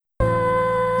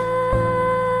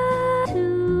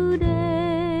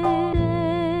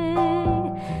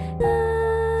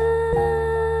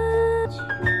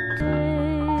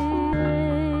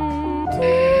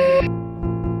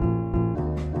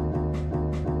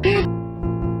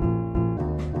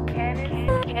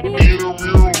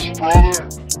Mules, brother.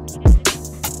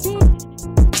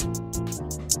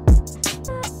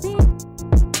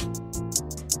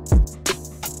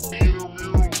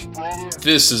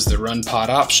 This is the Run Pod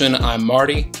Option. I'm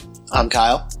Marty. I'm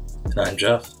Kyle. And I'm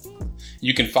Jeff.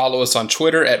 You can follow us on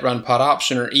Twitter at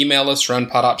RunPodOption or email us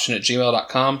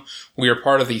runpodoption@gmail.com. We are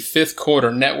part of the Fifth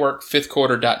Quarter Network,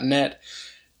 fifthquarter.net.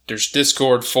 There's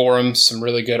Discord, forums, some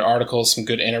really good articles, some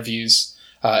good interviews.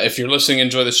 If you're listening and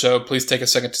enjoy the show, please take a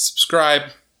second to subscribe.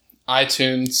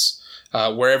 iTunes,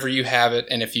 wherever you have it.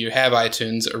 And if you have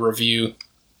iTunes, a review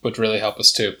would really help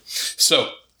us too.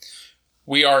 So,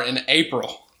 we are in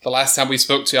April. The last time we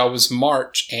spoke to y'all was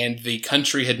March, and the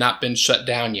country had not been shut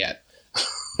down yet.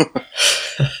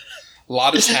 A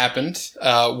lot has happened.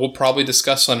 We'll probably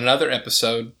discuss on another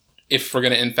episode if we're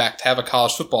going to, in fact, have a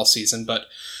college football season, but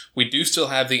we do still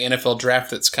have the NFL draft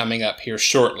that's coming up here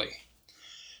shortly.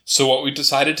 So what we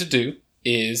decided to do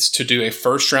is to do a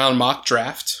first-round mock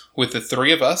draft with the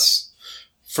three of us,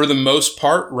 for the most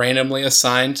part, randomly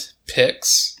assigned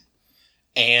picks,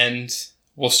 and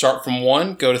we'll start from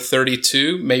 1, go to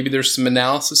 32. Maybe there's some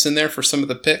analysis in there for some of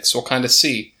the picks. We'll kind of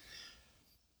see.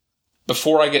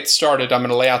 Before I get started, I'm going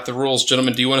to lay out the rules.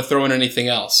 Gentlemen, do you want to throw in anything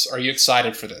else? Are you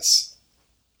excited for this?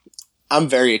 I'm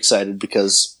very excited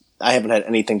because I haven't had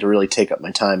anything to really take up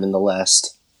my time in the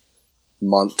last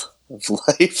month of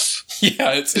life.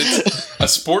 Yeah, it's a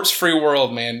sports-free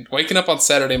world, man. Waking up on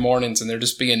Saturday mornings and there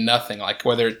just being nothing, like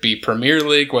whether it be Premier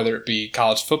League, whether it be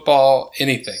college football,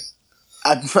 anything.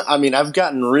 I've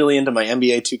gotten really into my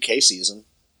NBA 2K season.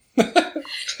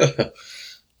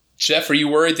 Jeff, are you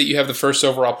worried that you have the first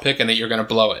overall pick and that you're going to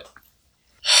blow it?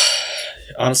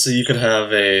 Honestly, you could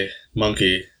have a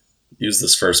monkey use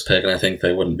this first pick, and I think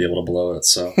they wouldn't be able to blow it.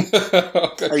 So,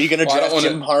 okay. Are you going to draft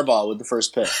Jim Harbaugh with the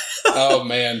first pick? Oh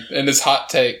man, and his hot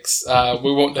takes.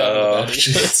 We won't dive into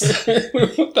that either.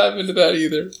 We won't dive into that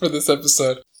either for this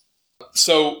episode.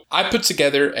 So I put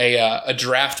together a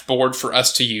draft board for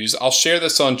us to use. I'll share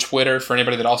this on Twitter for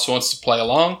anybody that also wants to play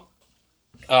along.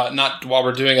 Not while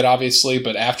we're doing it, obviously,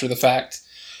 but after the fact.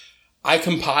 I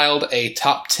compiled a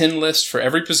top 10 list for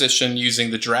every position using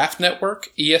the Draft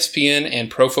Network, ESPN, and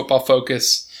Pro Football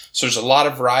Focus. So there's a lot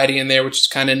of variety in there, which is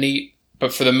kind of neat.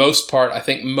 But for the most part, I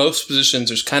think most positions,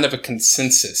 there's kind of a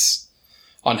consensus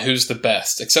on who's the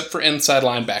best, except for inside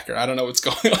linebacker. I don't know what's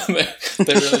going on there.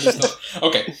 They really just don't.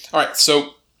 Okay. All right.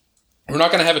 So we're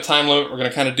not going to have a time limit. We're going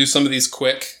to kind of do some of these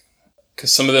quick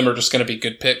because some of them are just going to be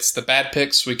good picks. The bad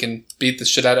picks, we can beat the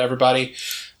shit out of everybody.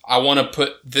 I want to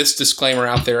put this disclaimer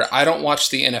out there. I don't watch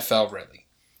the NFL really.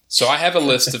 So I have a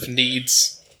list of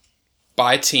needs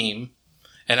by team,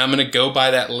 and I'm going to go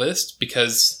by that list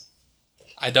because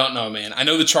I don't know, man. I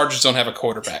know the Chargers don't have a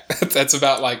quarterback. That's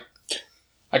about like,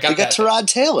 I got Tyrod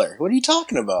Taylor. What are you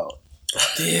talking about?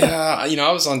 Yeah,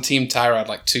 I was on Team Tyrod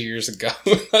like 2 years ago.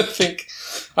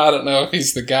 I don't know if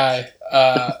he's the guy.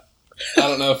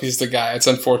 It's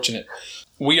unfortunate.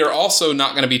 We are also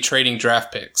not going to be trading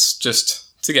draft picks, just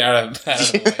to get out of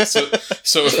the way.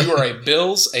 So if you are a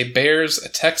Bills, a Bears, a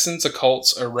Texans, a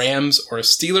Colts, a Rams, or a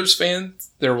Steelers fan,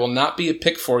 there will not be a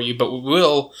pick for you, but we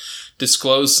will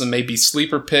disclose some maybe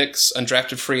sleeper picks,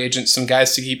 undrafted free agents, some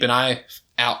guys to keep an eye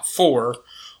out for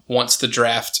once the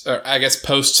draft, or I guess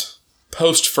post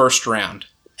first round.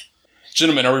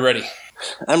 Gentlemen, are we ready?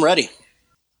 I'm ready.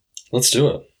 Let's do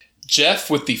it. Jeff,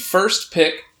 with the first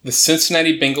pick, the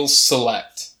Cincinnati Bengals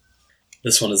select.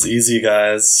 This one is easy,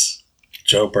 guys.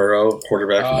 Joe Burrow,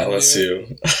 quarterback from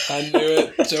LSU. I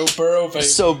knew it. Joe Burrow, baby.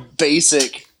 So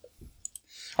basic.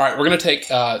 All right, we're going to take,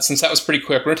 since that was pretty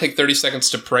quick, we're going to take 30 seconds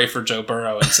to pray for Joe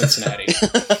Burrow in Cincinnati.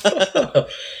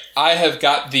 I have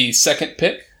got the second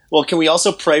pick. Well, can we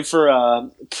also pray for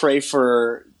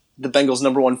the Bengals'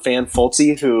 number one fan,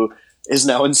 Fultzy, who is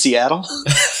now in Seattle?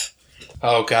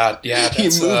 Oh, God. Yeah. He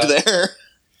moved there.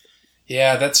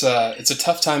 Yeah, it's a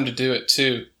tough time to do it,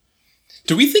 too.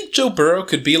 Do we think Joe Burrow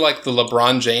could be like the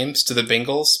LeBron James to the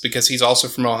Bengals? Because he's also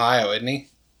from Ohio, isn't he?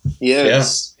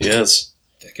 Yes. Yeah, he is.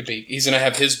 That could be. He's going to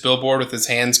have his billboard with his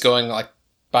hands going like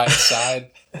by his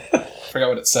side. I forgot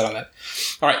what it said on that.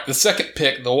 All right, the second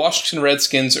pick, the Washington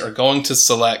Redskins are going to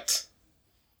select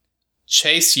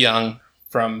Chase Young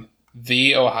from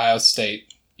The Ohio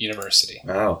State University.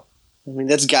 Wow. I mean,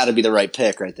 that's got to be the right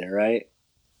pick right there, right?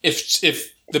 If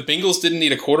the Bengals didn't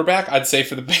need a quarterback, I'd say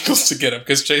for the Bengals to get him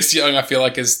because Chase Young, I feel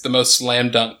like, is the most slam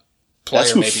dunk player.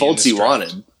 That's who maybe Fultzy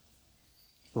wanted.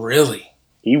 Really?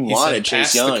 He wanted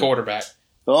Chase Young, the quarterback.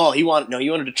 Oh, he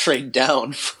wanted to trade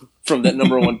down from that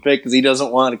number one pick because he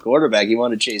doesn't want a quarterback. He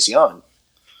wanted Chase Young.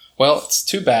 Well, it's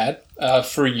too bad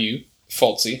for you,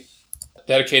 Fultzy,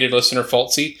 dedicated listener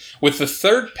Fultzy. With the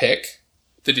third pick,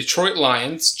 the Detroit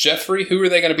Lions. Jeffrey, who are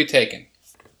they going to be taking?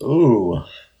 Ooh.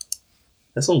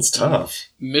 This one's tough.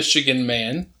 Michigan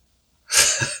man.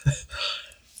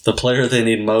 The player they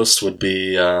need most would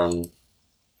be...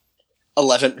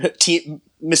 11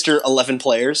 Mr. 11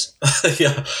 players.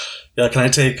 Yeah. Can I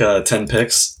take 10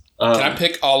 picks? Can I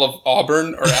pick all of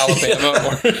Auburn or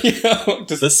Alabama? Or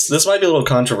This might be a little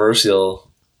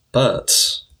controversial,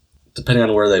 but depending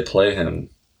on where they play him,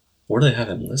 where do they have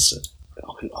him listed?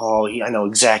 I know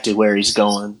exactly where he's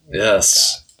going.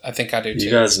 Yes. I think I do too.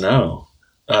 You guys know.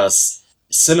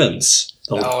 Simmons,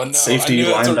 the safety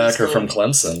linebacker from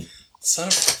Clemson. Son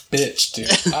of a bitch, dude.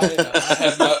 I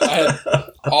had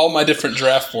all my different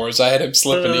draft boards. I had him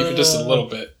slipping even just a little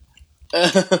bit.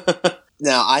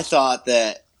 Now, I thought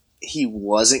that he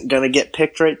wasn't going to get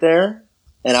picked right there,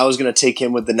 and I was going to take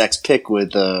him with the next pick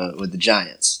with the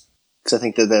Giants. Because I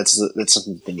think that's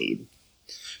something that they need.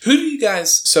 Who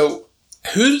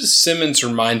does Simmons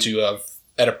remind you of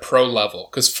at a pro level?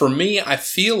 Because for me, I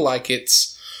feel like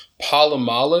it's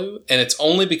Polamalu, and it's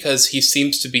only because he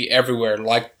seems to be everywhere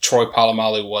like Troy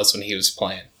Polamalu was when he was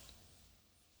playing.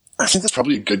 I think that's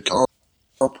probably a good comp.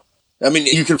 I mean,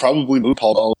 you could probably move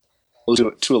Polamalu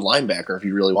to a linebacker if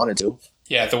you really wanted to.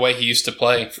 Yeah, the way he used to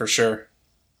play, for sure.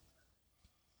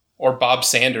 Or Bob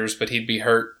Sanders, but he'd be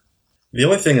hurt. The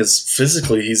only thing is,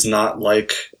 physically, he's not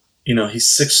like, he's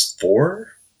 6'4",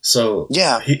 so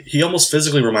yeah, he almost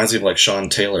physically reminds me of like Sean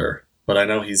Taylor, but I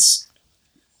know he's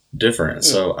different.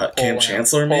 So Cam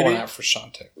Chancellor, maybe? Pull one out for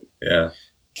Sean Taylor. Yeah.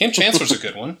 Cam Chancellor's a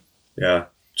good one. Yeah.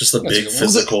 Just a big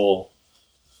physical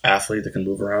athlete that can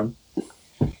move around.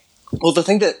 Well, the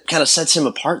thing that kind of sets him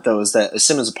apart, though, is that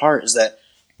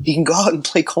he can go out and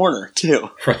play corner, too.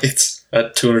 Right.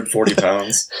 At 240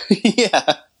 pounds.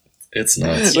 Yeah. It's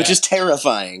nuts. Which is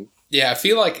terrifying. Yeah, I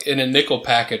feel like in a nickel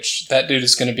package, that dude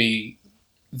is going to be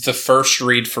the first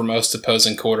read for most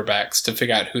opposing quarterbacks to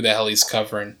figure out who the hell he's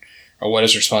covering or what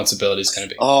his responsibility is going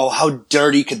to be. Oh, how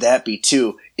dirty could that be,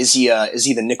 too? Is he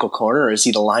the nickel corner or is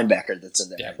he the linebacker that's in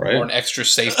there? Yeah, right. Or an extra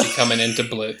safety coming into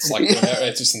blitz. Like, whatever.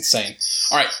 It's just insane.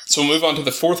 All right, so we'll move on to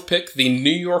the fourth pick. The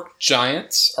New York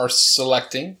Giants are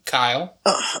selecting Kyle.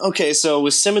 Okay, so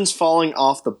with Simmons falling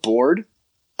off the board,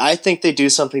 I think they do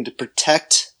something to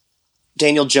protect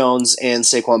Daniel Jones and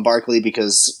Saquon Barkley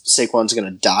because Saquon's going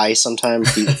to die sometime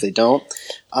if they don't.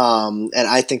 And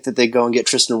I think that they go and get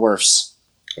Tristan Wirfs.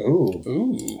 Ooh.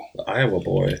 The Iowa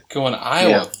boy. Going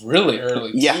Iowa really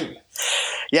early, too.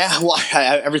 Yeah, well,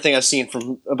 everything I've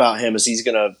seen about him is he's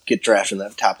going to get drafted in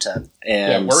that top 10.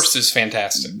 And Wirfs is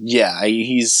fantastic. Yeah,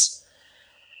 he's...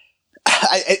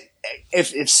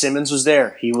 If Simmons was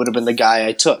there, he would have been the guy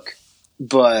I took.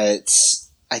 But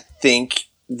I think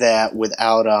that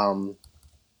without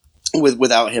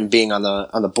him being on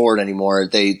the board anymore,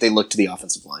 they look to the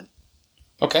offensive line.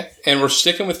 Okay, and we're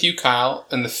sticking with you, Kyle.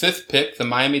 In the fifth pick, the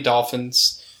Miami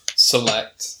Dolphins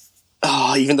select.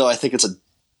 Oh, even though I think it's a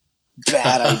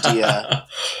bad idea,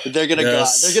 they're gonna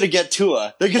They're gonna get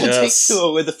Tua. They're gonna take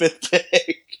Tua with the fifth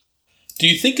pick. Do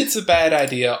you think it's a bad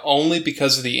idea only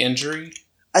because of the injury?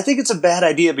 I think it's a bad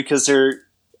idea because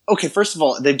first of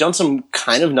all, they've done some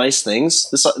kind of nice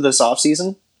things this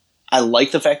offseason. I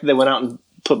like the fact that they went out and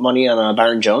put money on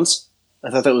Byron Jones. I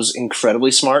thought that was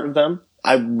incredibly smart of them.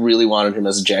 I really wanted him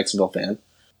as a Jacksonville fan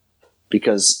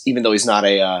because even though he's not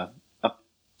a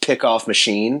pick-off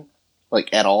machine,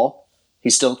 like, at all,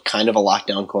 he's still kind of a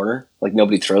lockdown corner. Like,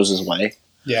 nobody throws his way.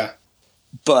 Yeah.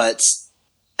 But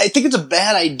I think it's a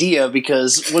bad idea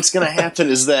because what's going to happen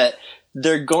is that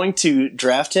they're going to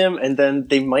draft him and then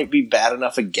they might be bad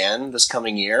enough again this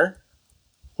coming year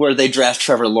where they draft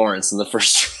Trevor Lawrence in the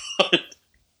first round.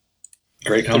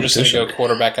 Great competition. They're just going to go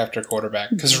quarterback after quarterback.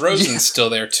 Because Rosen's still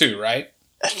there too, right?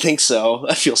 I think so.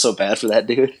 I feel so bad for that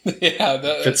dude. Yeah.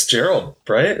 Fitzgerald,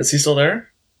 right? Is he still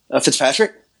there?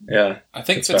 Fitzpatrick? Yeah. I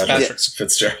think Fitzpatrick's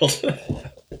Fitzgerald.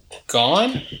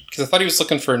 Gone? Because I thought he was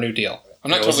looking for a new deal. I'm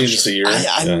not totally sure. Just a year?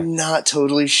 I'm not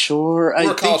totally sure.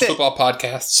 We're a college football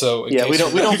podcast, so we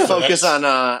don't focus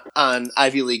on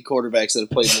Ivy League quarterbacks that have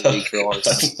played in the league for a long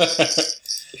time.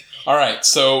 All right,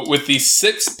 so with the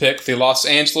sixth pick, the Los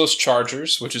Angeles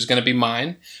Chargers, which is going to be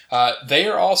mine, they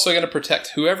are also going to protect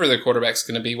whoever their quarterback's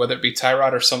going to be, whether it be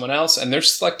Tyrod or someone else, and they're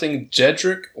selecting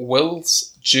Jedrick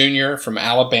Wills Jr. from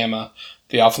Alabama,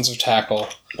 the offensive tackle,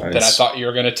 nice. That I thought you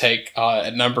were going to take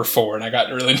at number 4, and I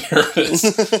got really nervous.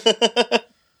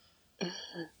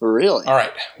 Really? All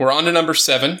right, we're on to number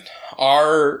 7.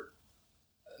 Our,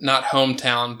 not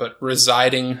hometown, but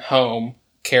residing home,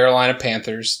 Carolina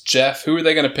Panthers. Jeff, who are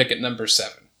they going to pick at number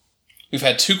 7? We've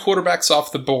had 2 quarterbacks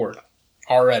off the board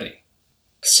already.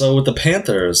 So with the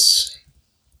Panthers,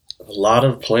 a lot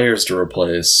of players to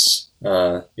replace.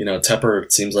 Tepper,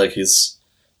 it seems like he's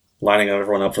lining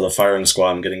everyone up for the firing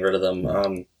squad and getting rid of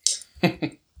them.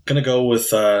 Gonna go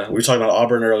with, we were talking about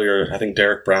Auburn earlier. I think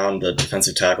Derek Brown, the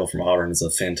defensive tackle from Auburn, is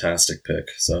a fantastic pick.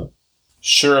 So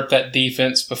shore up that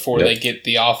defense before they get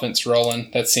the offense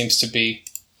rolling. That seems to be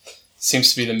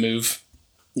the move.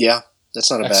 Yeah,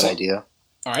 that's not a bad idea.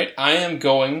 All right, I am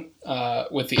going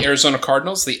with the Arizona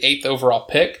Cardinals, the 8th overall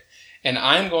pick, and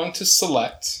I am going to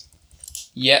select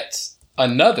yet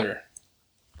another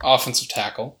offensive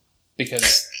tackle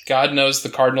because God knows the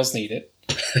Cardinals need it.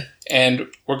 And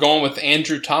we're going with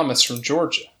Andrew Thomas from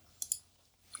Georgia.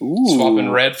 Ooh.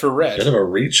 Swapping red for red. Bit of a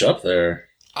reach up there.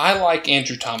 I like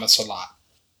Andrew Thomas a lot.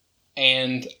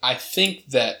 And I think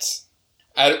that,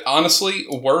 honestly,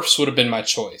 Wirfs would have been my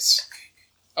choice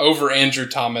over Andrew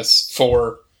Thomas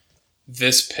for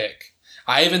this pick.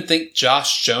 I even think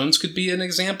Josh Jones could be an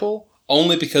example,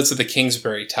 only because of the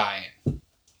Kingsbury tie-in.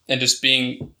 And just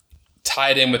being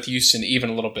tied in with Houston even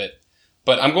a little bit.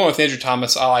 But I'm going with Andrew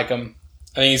Thomas. I like him.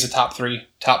 I think he's a top 3,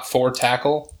 top 4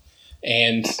 tackle.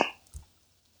 And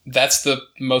that's the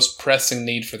most pressing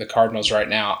need for the Cardinals right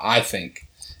now, I think,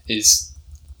 is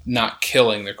not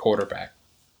killing their quarterback.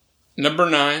 Number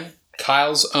 9,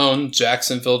 Kyle's own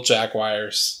Jacksonville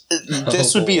Jaguars.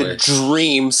 This would be a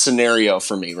dream scenario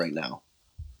for me right now.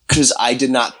 Because I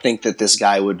did not think that this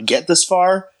guy would get this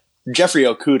far. Jeffrey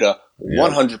Okudah,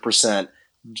 100%.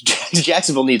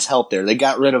 Jacksonville needs help there. They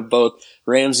got rid of both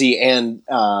Ramsey and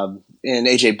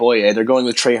AJ Boye. They're going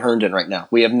with Trey Herndon right now.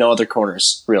 We have no other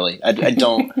corners, really. I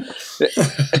don't.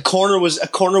 A corner was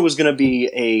going to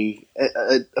be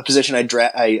a position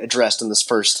I addressed in this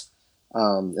first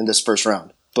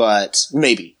round, but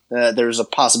maybe there's a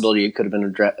possibility it could have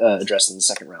been addressed in the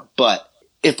second round. But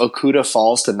if Okudah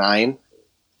falls to 9,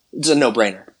 it's a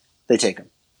no-brainer. They take him.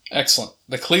 Excellent.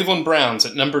 The Cleveland Browns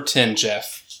at number 10,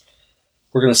 Jeff.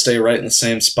 We're going to stay right in the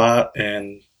same spot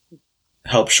and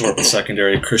help short the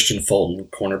secondary. Christian Fulton,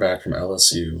 cornerback from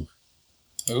LSU.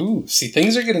 Ooh, see,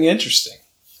 things are getting interesting.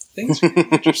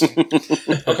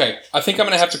 Okay, I think I'm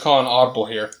going to have to call an audible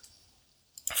here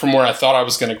from where I thought I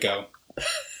was going to go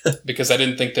because I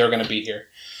didn't think they were going to be here.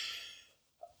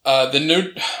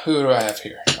 Who do I have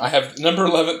here? I have number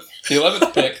 11, the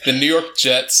 11th pick, the New York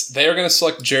Jets. They are going to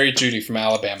select Jerry Jeudy from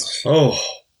Alabama. Oh,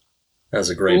 that's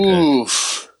a great pick.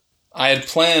 I had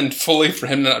planned fully for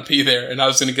him to not be there, and I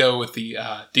was going to go with the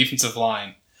defensive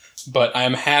line. But I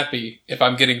am happy if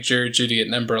I'm getting Jerry Jeudy at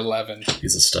number 11.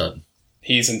 He's a stud.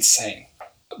 He's insane.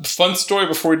 Fun story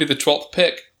before we do the 12th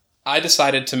pick. I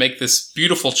decided to make this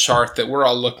beautiful chart that we're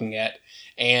all looking at,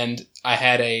 and I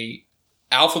had a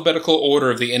alphabetical order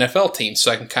of the NFL teams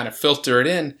so I can kind of filter it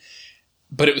in.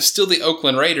 But it was still the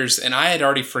Oakland Raiders, and I had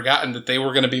already forgotten that they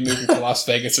were going to be moving to Las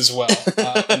Vegas as well.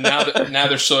 And now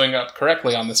they're showing up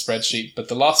correctly on the spreadsheet. But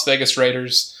the Las Vegas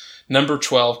Raiders, number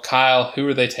 12, Kyle, who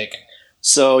are they taking?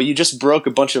 So you just broke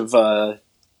a bunch of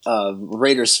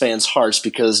Raiders fans' hearts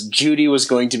because Jeudy was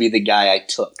going to be the guy I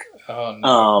took. Oh,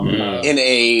 no. In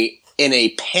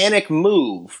a panic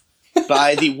move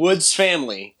by the Woods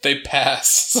family. They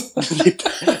pass. they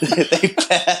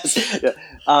pass.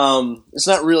 It's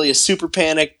not really a super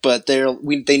panic, but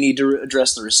they need to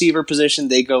address the receiver position.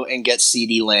 They go and get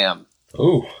CeeDee Lamb.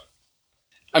 Ooh.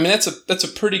 I mean, that's a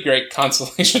pretty great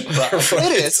consolation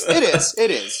prize.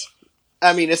 It is.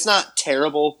 I mean, it's not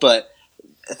terrible, but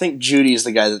I think Jeudy is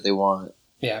the guy that they want.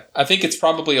 Yeah, I think it's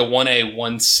probably a 1A,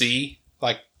 1C.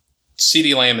 Like,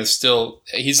 CeeDee Lamb is still,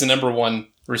 he's the number 1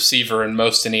 receiver in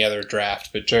most any other draft,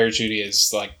 but Jerry Jeudy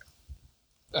is like,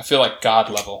 I feel like God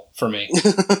level for me.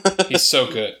 He's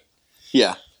so good.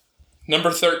 Yeah.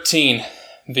 Number 13,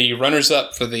 the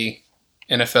runners-up for the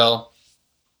NFL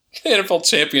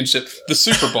championship, the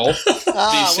Super Bowl.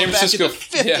 The San Francisco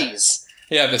 50s.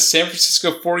 Yeah, the San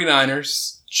Francisco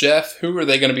 49ers. Jeff, who are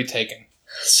they going to be taking?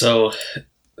 So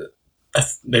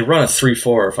they run a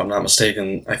 3-4, if I'm not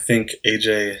mistaken. I think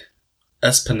AJ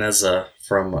Espinoza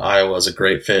from Iowa is a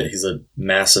great fit. He's a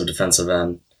massive defensive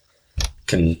end.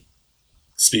 Can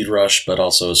speed rush, but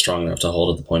also is strong enough to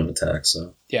hold at the point of attack.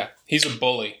 So yeah, he's a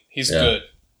bully. He's good.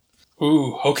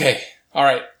 Ooh, okay. All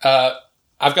right.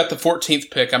 I've got the 14th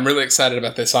pick. I'm really excited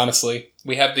about this, honestly.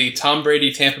 We have the Tom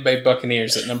Brady Tampa Bay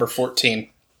Buccaneers at number 14.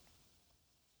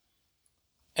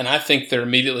 And I think they're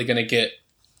immediately going to get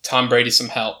Tom Brady some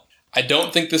help. I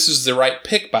don't think this is the right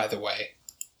pick, by the way.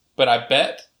 But I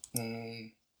bet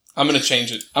I'm going to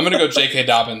change it. I'm going to go J.K.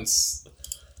 Dobbins.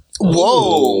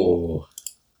 Whoa.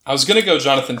 I was going to go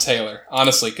Jonathan Taylor,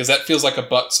 honestly, because that feels like a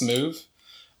Bucs move.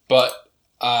 But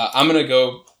I'm going to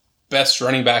go best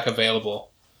running back available.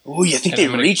 Oh, you think they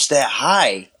reached that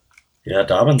high? Yeah,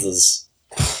 Dobbins is...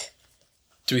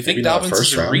 Do we think Maybe not Dobbins is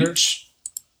first a rounder? reach?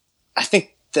 I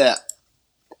think that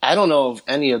I don't know if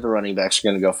any of the running backs are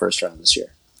going to go first round this year.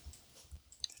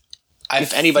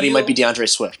 If anybody, might be DeAndre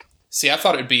Swift. See, I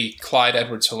thought it would be Clyde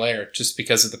Edwards-Helaire just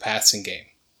because of the passing game.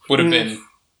 Would have been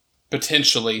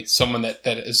potentially someone that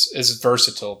is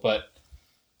versatile, but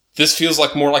this feels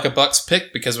like more like a Bucks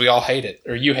pick because we all hate it,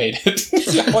 or you hate it.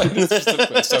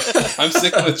 So I'm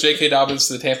sticking with J.K. Dobbins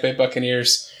to the Tampa Bay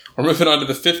Buccaneers. We're moving on to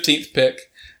the 15th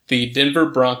pick, the Denver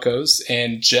Broncos,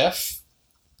 and Jeff.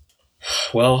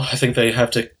 Well, I think they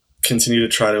have to continue to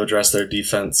try to address their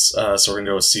defense, so we're going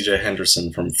to go with C.J.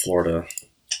 Henderson from Florida,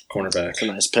 cornerback. That's a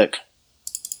nice pick.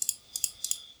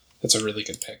 That's a really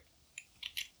good pick.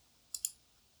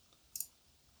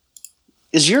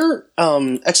 Is your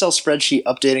Excel spreadsheet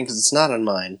updating? Because it's not on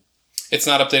mine. It's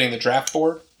not updating the draft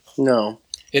board. No.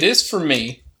 It is for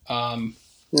me.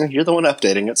 You're the one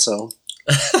updating it, so.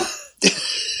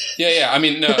 Yeah. I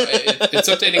mean, no, it's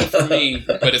updating for me,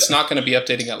 but it's not going to be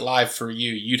updating it live for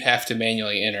you. You'd have to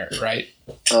manually enter it, right?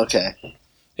 Okay.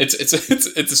 It's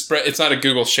a spread. It's not a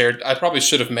Google shared. I probably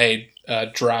should have made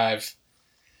Drive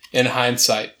in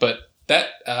hindsight, but that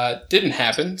didn't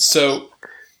happen. So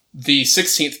the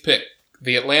 16th pick,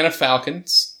 the Atlanta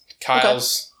Falcons,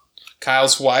 Kyle's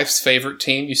wife's favorite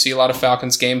team. You see a lot of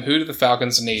Falcons game. Who do the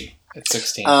Falcons need at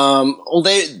 16?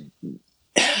 Well,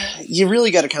 you really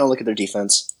got to kind of look at their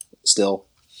defense still.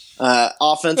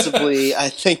 Offensively, I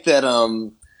think that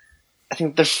I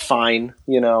think they're fine.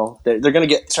 You know, they're going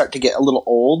to start to get a little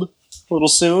old a little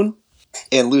soon,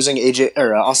 and losing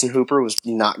Austin Hooper was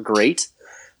not great.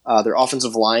 Their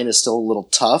offensive line is still a little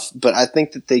tough, but I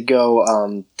think that they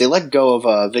let go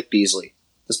of Vic Beasley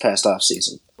this past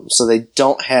offseason. So they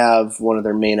don't have one of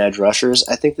their main edge rushers.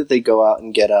 I think that they go out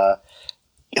and get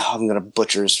I'm going to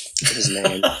butcher his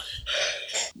name.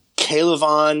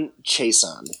 Kayvon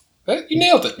Chason. You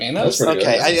nailed it, man. That was pretty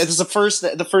Okay, good. it's the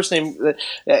first name.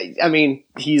 I mean,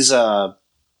 he's kind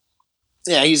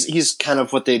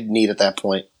of what they need at that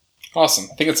point. awesome.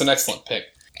 I think it's an excellent pick.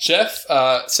 Jeff,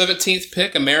 17th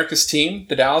pick, America's team,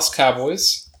 the Dallas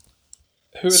Cowboys.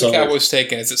 Who are the Cowboys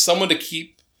taking? Is it someone to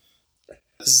keep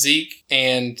Zeke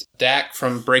and Dak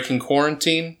from breaking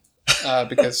quarantine?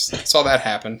 Because I saw that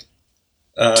happened.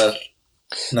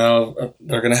 No,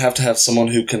 they're going to have someone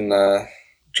who can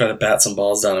try to bat some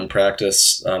balls down in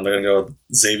practice. They're going to go with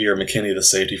Xavier McKinney, the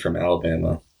safety from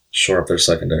Alabama, shore up their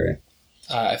secondary.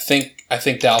 I think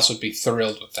Dallas would be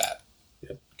thrilled with that.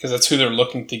 Because that's who they're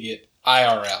looking to get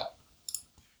IRL.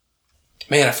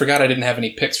 Man, I forgot I didn't have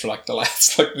any picks for the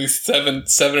last these seven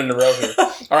in a row here.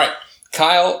 All right,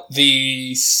 Kyle,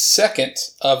 the second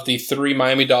of the 3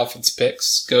 Miami Dolphins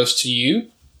picks goes to you.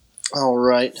 All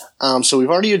right. So we've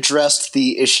already addressed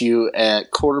the issue at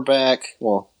quarterback.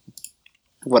 Well,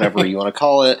 whatever you want to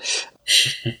call it.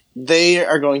 They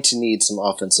are going to need some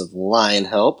offensive line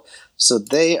help. So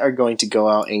they are going to go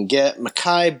out and get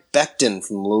Mekhi Becton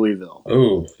from Louisville.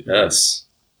 Oh, yes.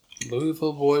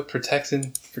 Louisville boy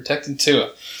protecting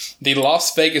Tua. The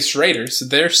Las Vegas Raiders,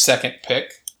 their second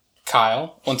pick.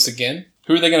 Kyle, once again.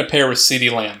 Who are they going to pair with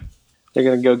CeeDee Lamb? They're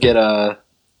going to go get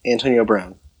Antonio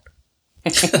Brown.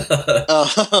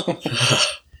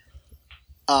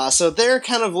 So they're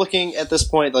kind of looking at this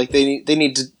point like they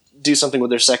need to do something with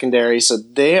their secondary. So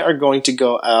they are going to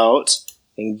go out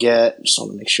and get. Just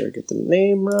want to make sure I get the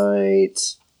name right.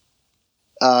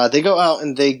 They go out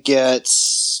and they get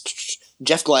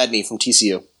Jeff Gladney from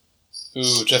TCU.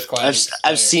 Ooh, Jeff Gladney.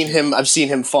 I've seen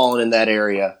him falling in that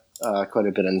area quite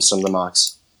a bit in some of the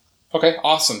mocks. Okay,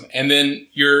 awesome. And then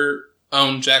your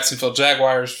own Jacksonville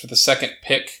Jaguars for the second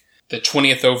pick, the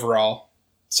 20th overall,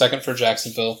 second for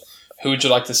Jacksonville. Who would you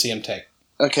like to see him take?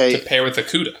 Okay. To pair with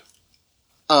Okudah.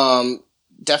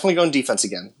 Definitely going defense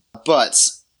again. But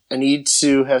I need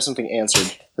to have something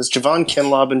answered. Has Javon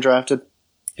Kinlaw been drafted?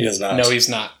 He is not. No, he's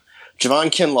not. Javon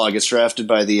Kinlaw gets drafted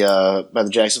by the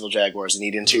Jacksonville Jaguars. They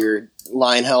need interior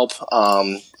line help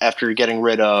after getting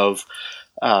rid of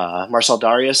Marcel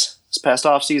Darius this past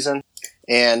offseason.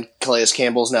 And Calais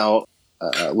Campbell's now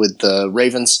with the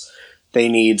Ravens. They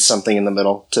need something in the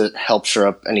middle to help shore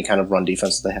up any kind of run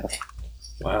defense that they have.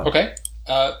 Wow. Okay.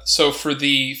 So for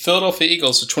the Philadelphia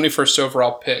Eagles, the 21st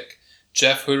overall pick,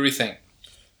 Jeff, who do we think?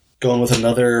 Going with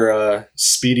another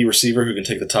speedy receiver who can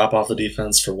take the top off the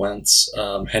defense for Wentz,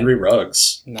 Henry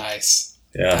Ruggs. Nice.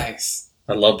 Yeah. Nice.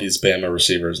 I love these Bama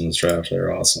receivers in this draft.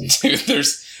 They're awesome. Dude,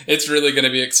 it's really going to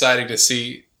be exciting to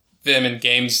see them in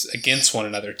games against one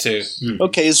another, too.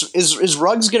 Okay, is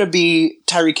Ruggs going to be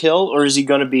Tyreek Hill, or is he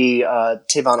going to be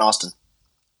Tavon Austin?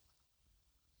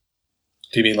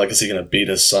 Do you mean is he going to beat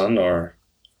his son, or?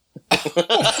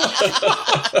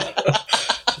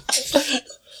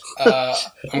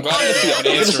 I'm glad I have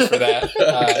an answer for that.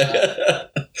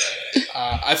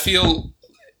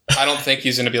 I don't think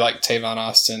he's going to be like Tavon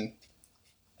Austin.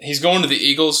 He's going to the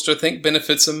Eagles, which I think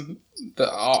benefits him.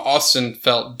 Austin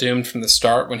felt doomed from the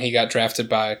start when he got drafted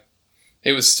by.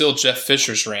 It was still Jeff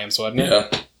Fisher's Rams, wasn't it?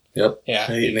 Yeah. Yep. Yeah.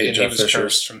 He Jeff was Fisher.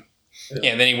 cursed from.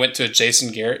 Yeah, and then he went to a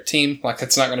Jason Garrett team. Like,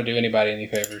 it's not going to do anybody any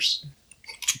favors.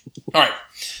 All right.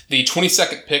 The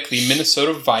 22nd pick, the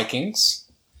Minnesota Vikings.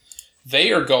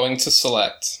 They are going to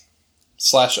select.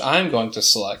 / I'm going to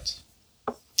select.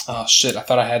 Oh, shit. I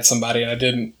thought I had somebody and I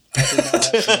didn't. I did not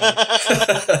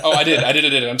have somebody. Oh, I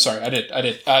did. I'm sorry. I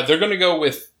did. They're going to go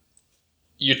with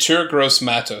Yetur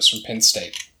Gross-Matos from Penn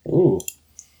State. Ooh.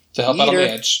 To help out on the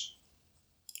edge.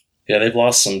 Yeah, they've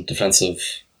lost some defensive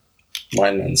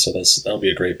linemen, so that'll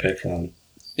be a great pick for them.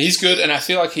 He's good, and I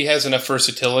feel like he has enough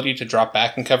versatility to drop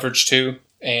back in coverage too.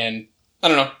 And I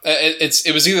don't know,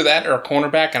 it was either that or a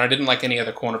cornerback, and I didn't like any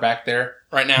other cornerback there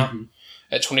right now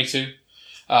at 22.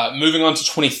 Moving on to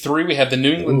 23, we have the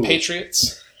New England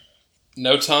Patriots.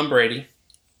 No Tom Brady.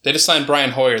 They just signed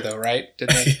Brian Hoyer though, right?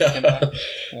 Did they? Yeah.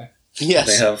 Yes.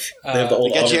 They have the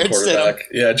old Auburn quarterback.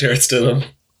 Yeah, Jarrett Stidham.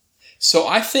 So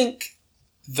I think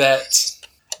that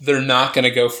they're not going to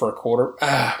go for a quarter.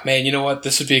 Man, you know what?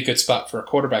 This would be a good spot for a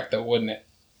quarterback, though, wouldn't it?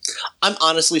 I'm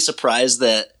honestly surprised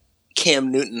that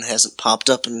Cam Newton hasn't popped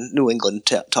up in New England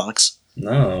talks.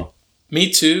 No.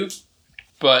 Me too,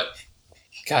 but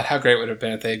God, how great would it have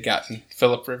been if they had gotten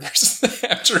Phillip Rivers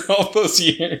after all those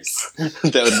years? That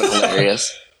would have been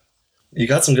hilarious. You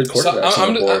got some good quarterbacks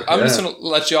on the board. I'm just going to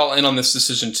let y'all in on this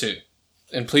decision, too.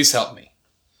 And please help me.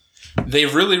 They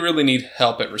really, really need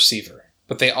help at receiver,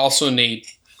 but they also need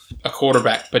a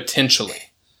quarterback, potentially.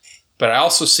 But I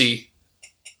also see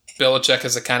Belichick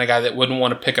as the kind of guy that wouldn't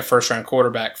want to pick a first-round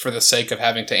quarterback for the sake of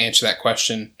having to answer that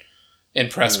question in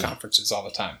press conferences all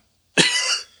the time.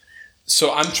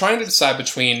 So I'm trying to decide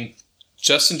between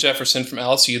Justin Jefferson from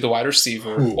LSU, the wide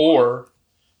receiver, or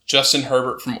Justin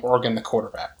Herbert from Oregon, the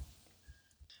quarterback.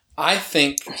 I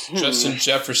think Justin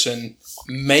Jefferson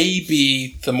may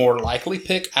be the more likely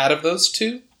pick out of those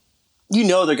two. You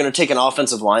know they're going to take an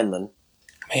offensive lineman.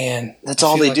 Man. That's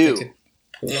all they do.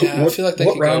 I feel like they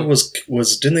what could round go.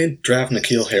 was didn't they draft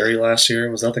N'Keal Harry last year?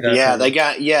 Was that the guy?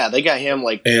 Yeah, they got him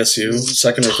like ASU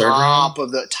second or third round.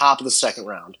 Top of the second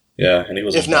round. Yeah, and he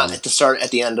was if not at the start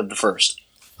at the end of the first.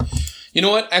 You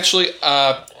know what? Actually,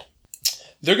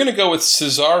 they're going to go with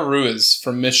Cesar Ruiz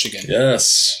from Michigan.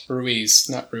 Yes, Ruiz,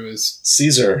 not Ruiz.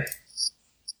 Caesar.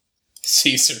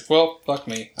 Well, fuck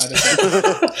me. I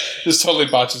just totally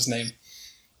botched his name.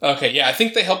 Okay, yeah, I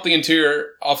think they help the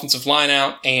interior offensive line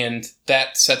out, and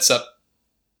that sets up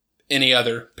any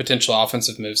other potential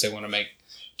offensive moves they want to make,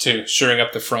 too, shoring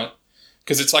up the front.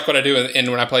 Because it's like what I do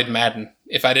when I played Madden.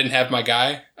 If I didn't have my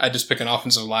guy, I'd just pick an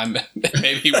offensive lineman.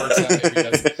 Maybe he works out, maybe he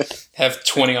doesn't. Have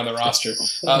 20 on the roster.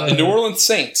 The New Orleans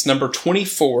Saints, number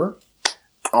 24.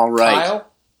 All right.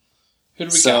 Kyle, who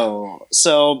do we got?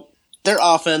 So their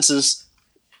offense is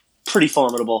pretty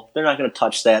formidable. They're not going to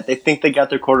touch that. They think they got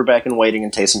their quarterback in waiting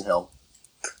in Taysom Hill,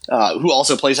 who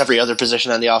also plays every other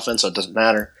position on the offense, so it doesn't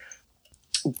matter.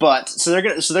 But so they're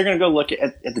going to go look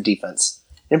at the defense.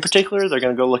 In particular, they're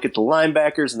going to go look at the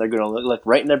linebackers, and they're going to look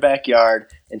right in their backyard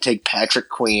and take Patrick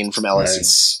Queen from LSU.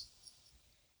 Nice.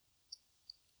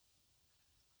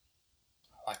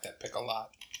 I like that pick a lot.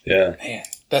 Yeah. Man,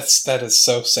 that is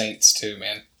so Saints too,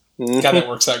 man. Mm-hmm. God, that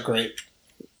works out great.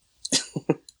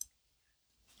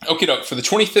 Okie doke. For the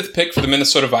 25th pick for the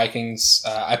Minnesota Vikings,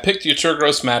 I picked Yetur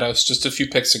Gross-Matos just a few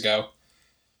picks ago.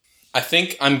 I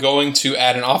think I'm going to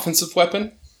add an offensive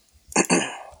weapon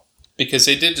because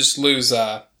they did just lose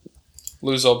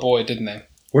old boy, didn't they?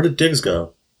 Where did Diggs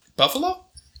go? Buffalo?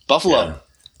 Buffalo.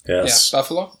 Yeah. Yes. Yeah,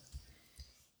 Buffalo.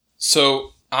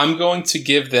 So I'm going to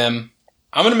give them.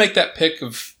 I'm going to make that pick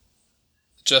of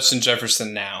Justin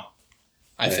Jefferson now.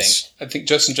 I think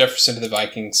Justin Jefferson to the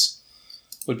Vikings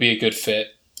would be a good fit.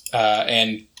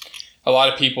 And a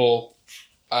lot of people,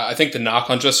 I think the knock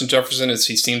on Justin Jefferson is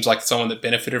he seems like someone that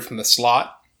benefited from the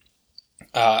slot.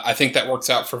 I think that works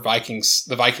out for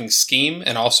the Vikings scheme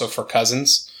and also for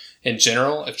Cousins in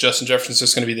general. If Justin Jefferson's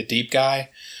just going to be the deep guy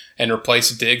and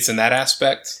replace Diggs in that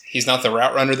aspect, he's not the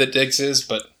route runner that Diggs is,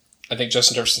 but I think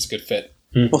Justin Jefferson's a good fit.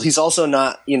 Well, he's also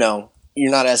not, you're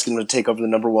not asking him to take over the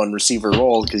number one receiver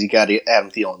role because you got Adam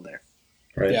Thielen there.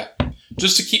 Right. Yeah.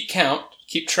 Just to keep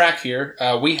track here,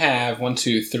 we have 1,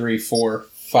 2, 3, 4,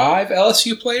 5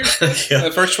 LSU players in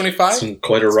the first 25. It's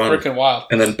quite a run. Freaking wild.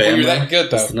 And then Bama. You're that good,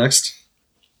 though. That's the next.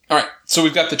 All right. So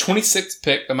we've got the 26th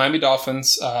pick, the Miami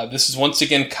Dolphins. This is once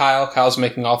again Kyle. Kyle's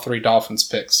making all 3 Dolphins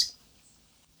picks.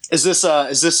 Is this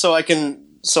so I can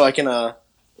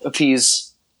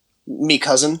appease me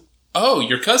cousin. Oh,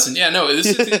 your cousin. Yeah, no,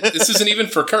 this isn't even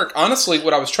for Kirk. Honestly,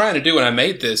 what I was trying to do when I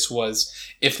made this was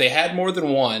if they had more than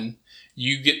one,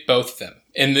 you get both of them.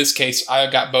 In this case, I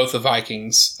got both the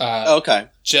Vikings. Okay.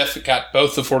 Jeff got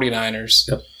both the 49ers,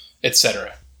 Yep.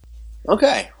 etc.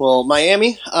 Okay. Well,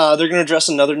 Miami, they're going to address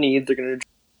another need. They're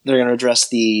going to address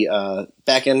the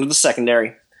back end of the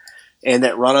secondary. And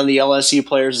that run on the LSU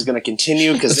players is going to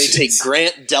continue because they take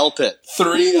Grant Delpit.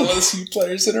 3 LSU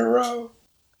players in a row.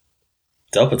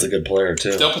 Delpit's a good player,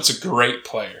 too. Delpit's a great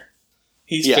player.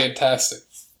 He's Yeah. fantastic.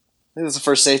 I think that's the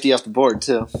first safety off the board,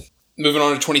 too. Moving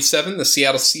on to 27, the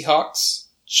Seattle Seahawks.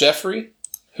 Jeffrey,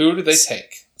 who do they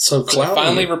take? So So they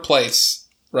finally Clowney, replace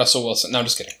Russell Wilson. No, I'm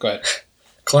just kidding. Go ahead.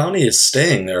 Clowney is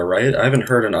staying there, right? I haven't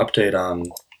heard an update on...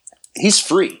 He's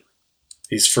free.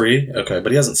 He's free? Okay,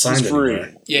 but he hasn't signed He's free.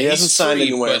 anywhere. Yeah, He he's hasn't signed free,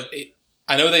 anywhere. but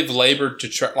I know they've labored to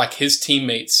try. Like his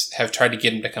teammates have tried to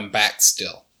get him to come back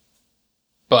still,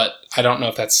 but I don't know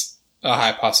if that's a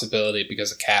high possibility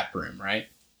because of cap room, right?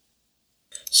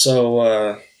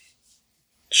 So,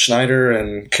 Schneider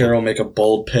and Carroll make a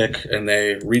bold pick, and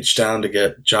they reach down to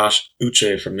get Josh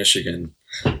Uche from Michigan.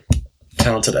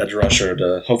 Talented edge rusher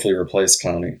to hopefully replace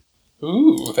Clowney.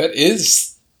 Ooh, that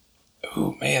is.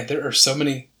 Ooh, man, there are so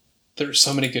many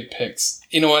good picks.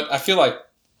 You know what? I feel like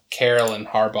Carroll and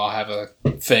Harbaugh have a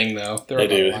thing though. They're They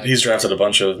do. alike. He's drafted a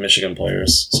bunch of Michigan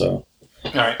players, so...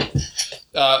 All right.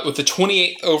 With the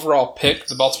 28th overall pick,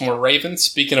 the Baltimore Ravens,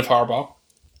 speaking of Harbaugh,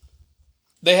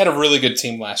 they had a really good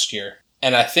team last year.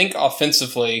 And I think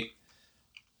offensively,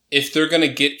 if they're going to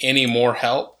get any more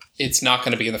help, it's not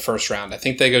going to be in the first round. I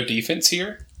think they go defense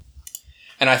here.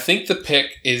 And I think the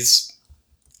pick is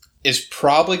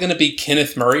probably going to be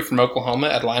Kenneth Murray from Oklahoma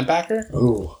at linebacker.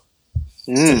 Ooh,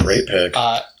 it's a great pick.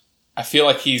 I feel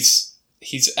like he's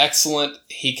excellent.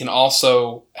 He can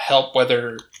also help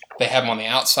whether they have him on the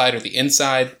outside or the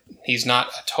inside. He's not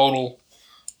a total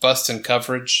bust in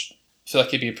coverage. I feel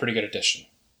like he'd be a pretty good addition.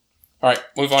 All right,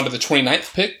 move on to the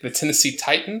 29th pick, the Tennessee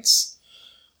Titans.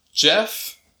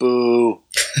 Jeff? Boo.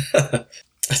 I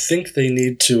think they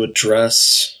need to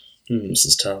address... this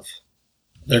is tough.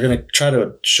 They're going to try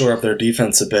to shore up their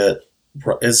defense a bit.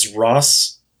 Is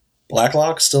Ross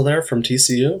Blacklock still there from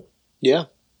TCU? Yeah.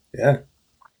 Yeah.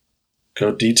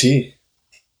 Go DT.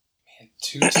 Man,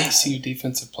 2 TCU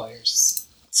defensive players.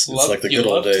 It's Love- like the you good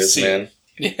old love to days, see man.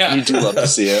 Yeah, You do love to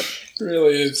see it. it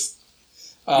really is.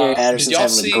 Gary Did Patterson's y'all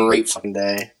having see, a great fucking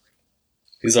day.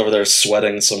 He's over there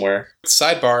sweating somewhere.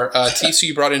 sidebar,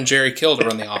 TCU brought in Jerry Kill to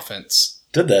run the offense.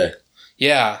 Did they?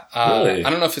 Yeah. Really? I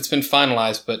don't know if it's been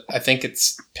finalized, but I think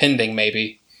it's pending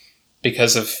maybe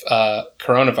because of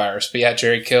coronavirus. But yeah,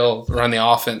 Jerry Kill run the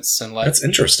offense and let That's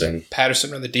interesting.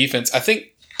 Patterson run the defense. I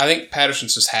think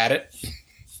Patterson's just had it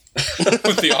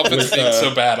with the offense With, being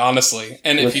so bad, honestly.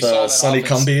 And if With you saw that Sonny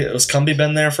offense, Cumbie, was Cumbie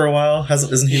been there for a while?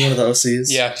 Isn't he one of the OCs?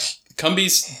 yeah,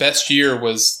 Cumbie's best year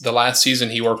was the last season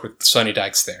he worked with Sonny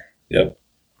Dykes there. Yep.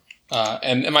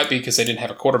 And it might be because they didn't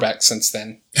have a quarterback since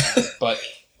then. But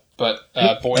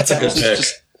boy, That's a good pick.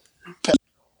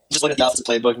 Just looking at the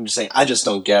playbook and just saying, I just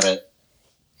don't get it.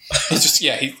 It's just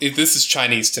this is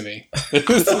Chinese to me.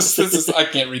 this is I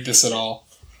can't read this at all.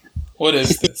 What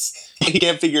is this? He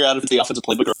can't figure out if it's the offensive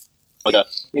playbook or like a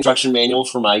instruction manual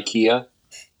from IKEA.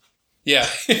 Yeah,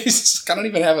 I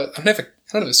don't have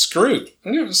a screw. I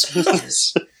don't have a screw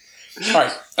here. All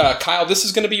right, Kyle, this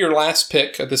is going to be your last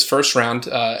pick of this first round.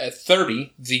 At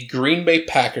 30, the Green Bay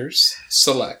Packers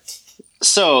select.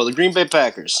 So, the Green Bay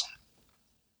Packers.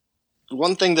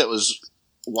 One thing that was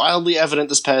wildly evident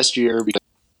this past year because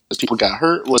people got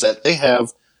hurt was that they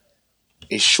have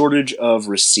a shortage of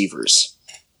receivers.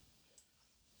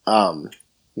 You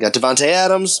got Devontae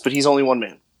Adams, but he's only one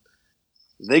man.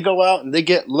 They go out and they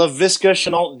get LaVisca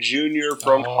Chenault Jr.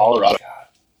 from Colorado.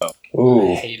 God.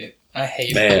 Ooh, I hate it. I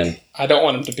hate man. it. I don't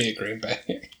want him to be a Green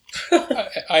Bay.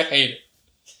 I hate it.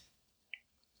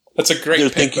 That's a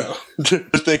great pick, though. They're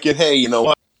thinking, hey, you know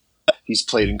what? He's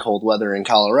played in cold weather in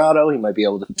Colorado. He might be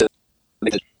able to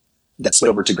make that switch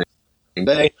over to Green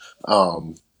Bay.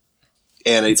 And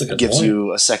it That's a good gives point.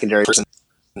 you a secondary person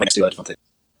next to Devontae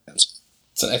Adams.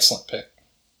 It's an excellent pick.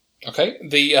 Okay,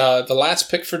 the last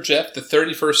pick for Jeff, the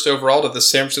 31st overall to the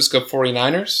San Francisco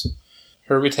 49ers.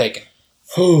 Who are we taking?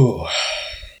 Ooh,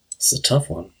 it's a tough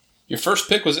one. Your first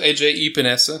pick was A.J.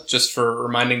 Epinesa, just for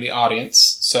reminding the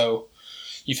audience. So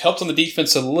you've helped on the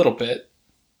defense a little bit.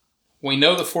 We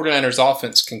know the 49ers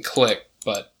offense can click,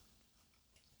 but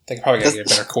they probably got to get a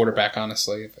better quarterback,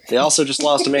 honestly. They also just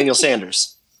lost Emmanuel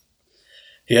Sanders.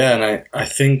 Yeah, and I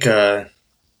think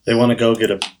they want to go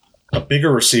get a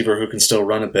bigger receiver who can still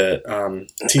run a bit.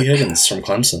 T. Higgins from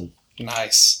Clemson.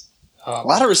 Nice. A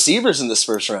lot of receivers in this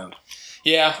first round.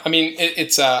 Yeah, I mean,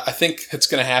 it's. I think it's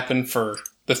going to happen for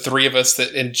the three of us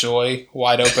that enjoy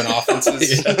wide open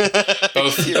offenses.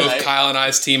 Both Kyle and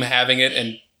I's team having it,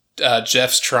 and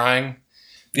Jeff's trying.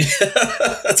 Yeah,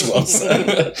 that's well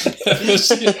said.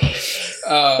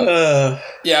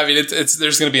 Yeah, I mean, it's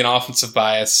there's going to be an offensive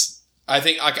bias. I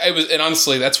think it was, and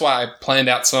honestly, that's why I planned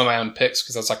out some of my own picks,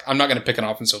 because I was like, I'm not going to pick an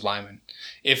offensive lineman.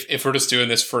 If we're just doing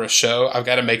this for a show, I've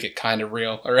got to make it kind of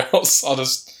real, or else I'm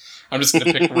just going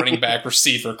to pick running back,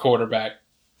 receiver, quarterback,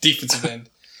 defensive end.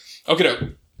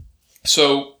 Okay,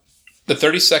 so the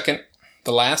 32nd,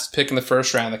 the last pick in the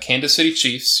first round, the Kansas City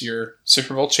Chiefs, your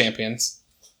Super Bowl champions.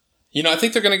 I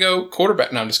think they're going to go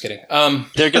quarterback. No, I'm just kidding.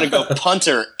 They're going to go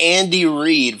punter Andy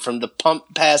Reid from the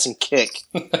pump, pass, and kick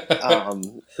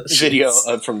video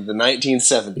from the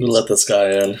 1970s. Let this guy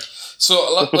in.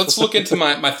 So let's look into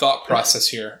my thought process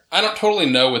here. I don't totally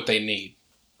know what they need,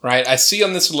 right? I see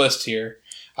on this list here,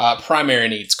 primary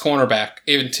needs, cornerback,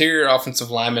 interior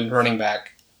offensive lineman, running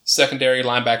back, secondary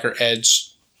linebacker,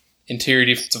 edge, interior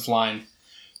defensive line.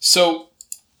 So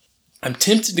I'm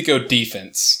tempted to go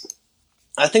defense.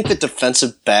 I think the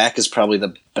defensive back is probably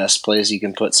the best place you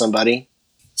can put somebody.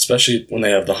 Especially when they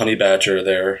have the Honey Badger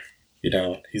there.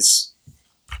 He's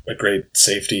a great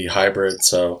safety hybrid,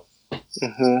 so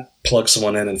plug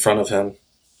someone in front of him.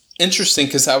 Interesting,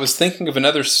 because I was thinking of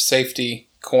another safety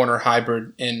corner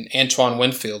hybrid in Antoine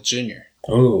Winfield Jr.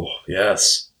 Oh,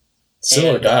 yes.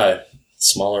 Similar guy.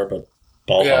 Smaller, but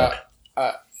ball hawk.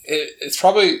 It's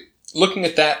probably, looking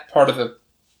at that part of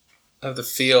the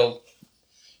field,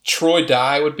 Troy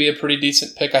Dye would be a pretty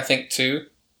decent pick, I think, too.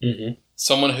 Mm-hmm.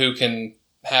 Someone who can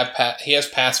he has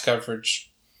pass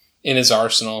coverage in his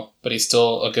arsenal, but he's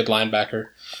still a good linebacker.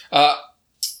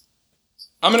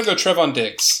 I'm going to go Trevon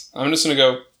Diggs. I'm just going to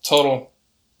go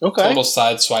total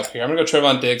side swipe here. I'm going to go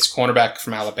Trevon Diggs, cornerback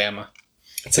from Alabama.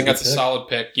 I think that's a solid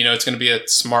pick. It's going to be a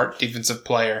smart defensive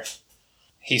player.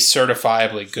 He's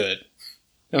certifiably good.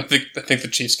 I think the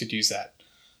Chiefs could use that.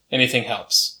 Anything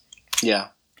helps. Yeah.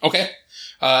 Okay.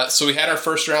 So we had our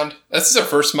first round. This is our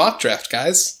first mock draft,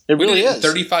 guys. It really is.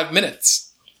 35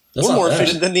 minutes. We're more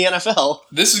efficient than the NFL.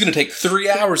 This is going to take 3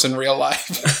 hours in real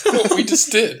life. What we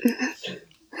just did.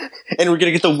 And we're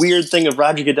going to get the weird thing of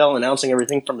Roger Goodell announcing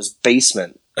everything from his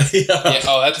basement. Yeah.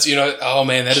 Oh, that's, oh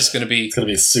man, that is going to be... It's going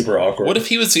to be super awkward. What if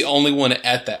he was the only one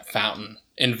at that fountain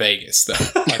in Vegas, though?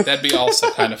 That'd be also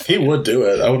kind of fun. He would do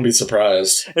it. I wouldn't be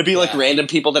surprised. It'd be like random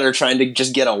people that are trying to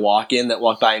just get a walk-in that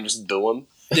walk by and just boo him.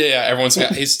 Yeah,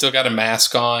 he's still got a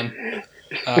mask on.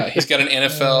 He's got an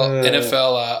NFL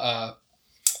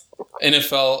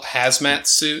hazmat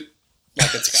suit.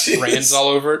 Like it's got brands all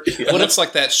over it. It looks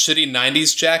like that shitty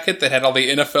 90s jacket that had all the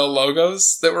NFL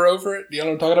logos that were over it. You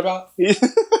know what I'm talking about?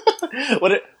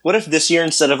 What if this year,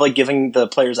 instead of like giving the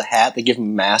players a hat, they give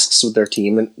them masks with their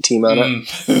team on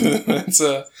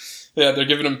it? They're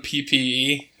giving them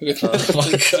PPE with their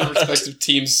respective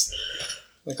teams.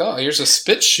 Like, oh, here's a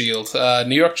spit shield.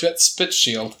 New York Jets spit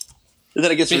shield. And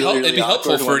then it gets it'd be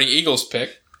helpful for any Eagles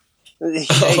pick. Hey,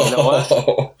 you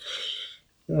know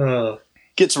what?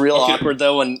 Gets real awkward,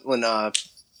 though, when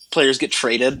players get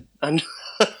traded on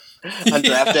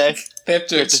draft day. They have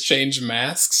to exchange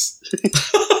masks.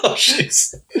 Oh,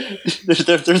 jeez.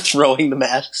 They're throwing the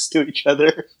masks to each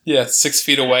other. Yeah, 6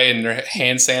 feet away, and their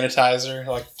hand sanitizer.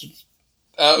 Like,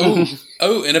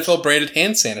 NFL branded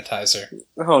hand sanitizer.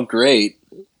 Oh, great.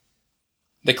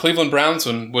 The Cleveland Browns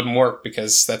one wouldn't work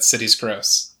because that city's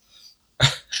gross.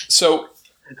 So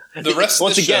the rest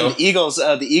once of the again,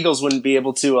 show, the Eagles wouldn't be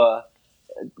able to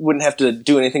wouldn't have to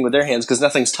do anything with their hands because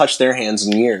nothing's touched their hands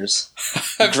in years.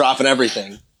 Dropping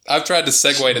everything. I've tried to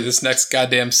segue to this next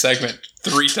goddamn segment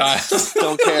 3 times.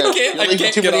 Don't care. I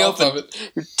can't get off of it.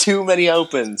 Too many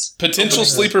opens. Potential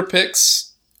sleeper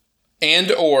picks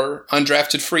and or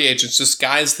undrafted free agents, just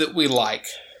guys that we like.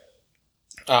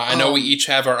 I know we each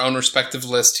have our own respective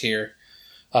list here.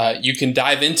 You can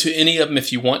dive into any of them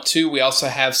if you want to. We also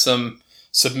have some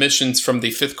submissions from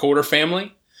the Fifth Quarter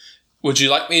family. Would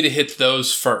you like me to hit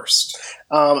those first?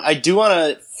 I do want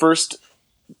to first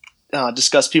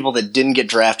discuss people that didn't get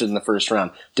drafted in the first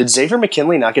round. Did Xavier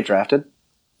McKinley not get drafted?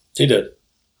 He did.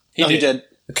 He did.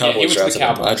 The Cowboys drafted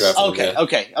him. I drafted him.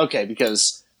 Okay,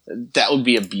 because that would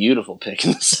be a beautiful pick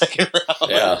in the second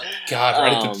round. Yeah. God,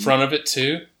 right at the front of it,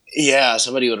 too? Yeah,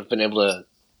 somebody would have been able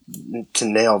to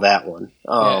nail that one.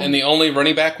 And the only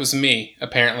running back was me,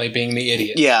 apparently, being the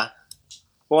idiot. Yeah.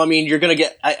 Well, I mean, you're going to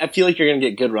get... I feel like you're going to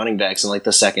get good running backs in like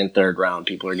the second, third round.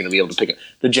 People are going to be able to pick up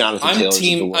the Jonathan Taylors of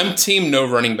the world. I'm team no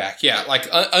running back. Yeah, like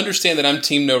understand that I'm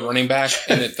team no running back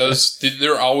and that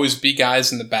there'll always be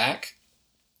guys in the back.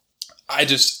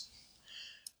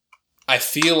 I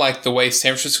feel like the way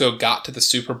San Francisco got to the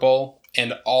Super Bowl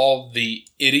and all the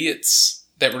idiots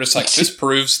that were just like, this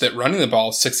proves that running the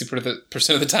ball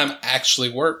 60% of the time actually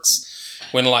works.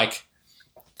 When, like,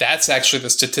 that's actually the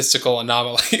statistical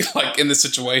anomaly, like, in the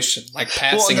situation. Like,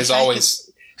 passing is always...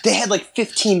 They had, like,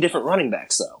 15 different running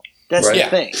backs, though. That's Right. the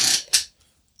thing.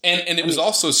 And it was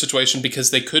also a situation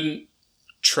because they couldn't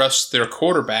trust their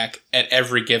quarterback at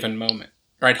every given moment.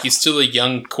 Right, he's still a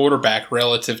young quarterback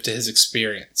relative to his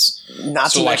experience.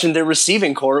 Not to mention their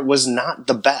receiving core was not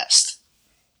the best.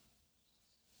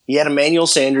 You had Emmanuel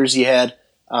Sanders. You had,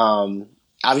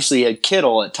 obviously, you had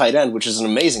Kittle at tight end, which is an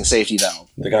amazing safety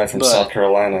valve. The guy from South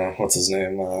Carolina, what's his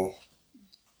name?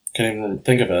 Can't even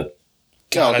think of it.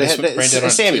 God,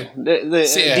 Samuel.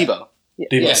 Debo.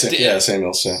 Debo,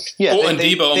 Samuel. Yeah, and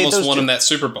Debo almost won him that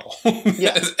Super Bowl.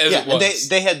 Yeah, as it was. And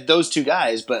they had those two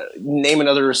guys, but name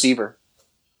another receiver.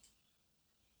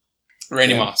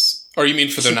 Randy Moss. Or you mean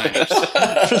for the Niners?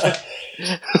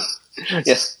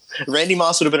 Yeah. Randy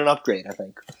Moss would have been an upgrade, I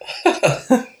think.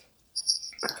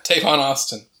 Tavon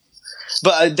Austin.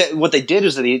 But what they did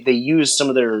is that they used some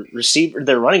of their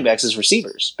running backs as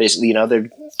receivers. Basically, they're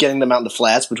getting them out in the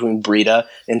flats between Breida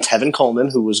and Tevin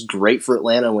Coleman, who was great for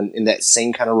Atlanta when in that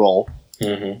same kind of role.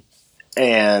 Mm-hmm.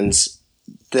 And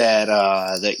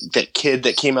that kid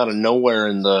that came out of nowhere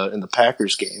in the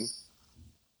Packers game.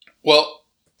 Well,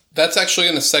 that's actually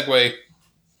going to segue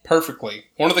perfectly.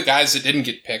 One of the guys that didn't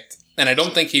get picked, and I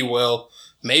don't think he will,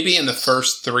 maybe in the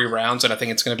first 3 rounds, and I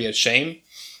think it's going to be a shame,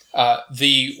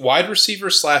 the wide receiver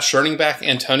 / running back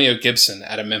Antonio Gibson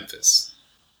out of Memphis.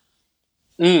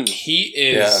 He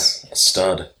is a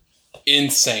stud.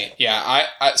 Insane. Yeah,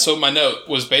 so my note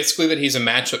was basically that he's a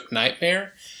matchup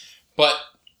nightmare, but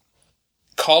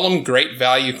call him great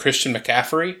value Christian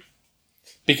McCaffrey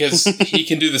because he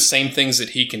can do the same things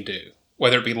that he can do.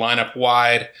 Whether it be line up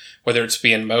wide, whether it's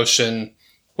be in motion,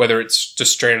 whether it's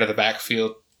just straight out of the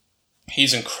backfield.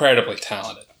 He's incredibly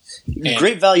talented. And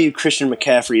great value Christian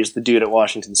McCaffrey is the dude at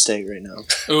Washington State right now.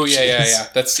 Oh,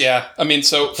 yeah. I mean,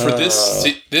 so for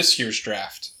this year's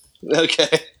draft.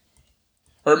 Okay.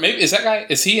 Or maybe,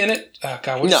 is he in it? Oh,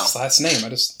 God, what's his last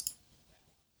name?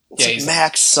 He's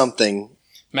Max something.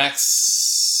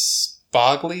 Max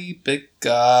Bogley?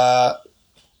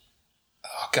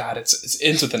 God, it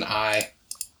ends with an I.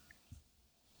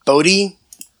 Bodie?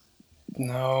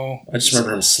 No. I just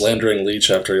remember him slandering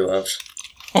Leach after he left.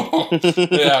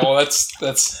 Yeah, well,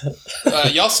 that's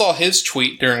y'all saw his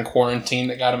tweet during quarantine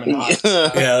that got him in hot.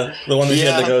 Yeah, the one that he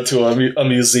had to go to a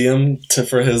museum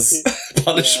for his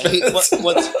punishment.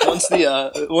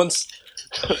 Yeah, once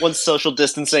social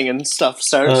distancing and stuff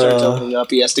starts opening up,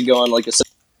 he has to go on like a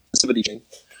sensitivity thing.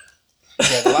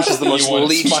 Yeah, which is the most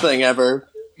Leach thing ever.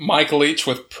 Mike Leach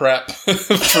with prep for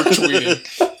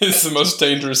tweeting is the most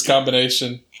dangerous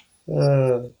combination.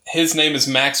 His name is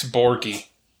Max Borghi.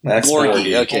 Max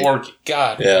Borghi. Okay. Borghi.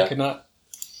 God, yeah. I could not.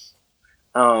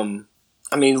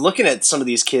 I mean, looking at some of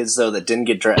these kids though that didn't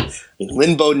get drafted,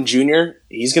 Lynn Bowden Jr.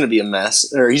 He's going to be a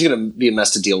mess, or he's going to be a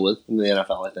mess to deal with in the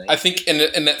NFL. I think. I think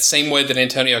in that same way that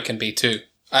Antonio can be too.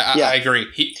 I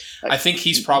agree. I think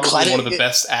he's probably one of the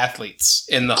best athletes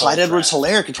in the whole Clyde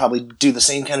Edwards-Helaire could probably do the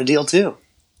same kind of deal too.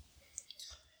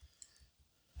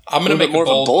 I'm going to make more of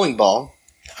a bowling ball.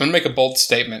 I'm going to make a bold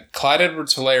statement. Clyde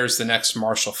Edwards-Helaire is the next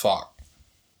Marshall Faulk.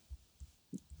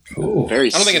 Ooh. I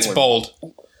don't think it's bold.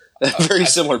 Very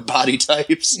similar body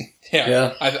types.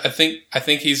 Yeah. I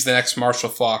think he's the next Marshall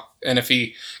Faulk, and if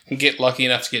he can get lucky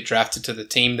enough to get drafted to the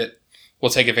team that will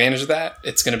take advantage of that,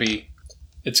 it's going to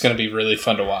be really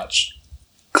fun to watch.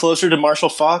 Closer to Marshall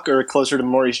Faulk or closer to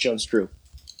Maurice Jones-Drew?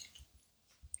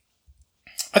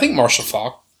 I think Marshall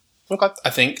Faulk. Okay. I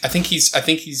think he's a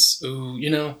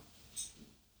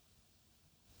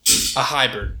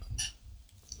hybrid.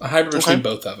 A hybrid between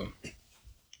both of them.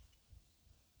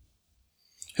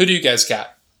 Who do you guys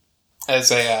got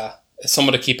as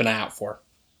someone to keep an eye out for?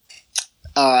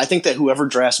 I think that whoever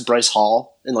drafts Bryce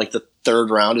Hall in like the 3rd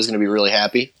round is going to be really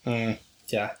happy.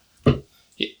 Yeah.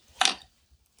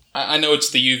 I know it's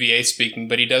the UVA speaking,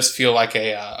 but he does feel like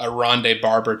a Rondé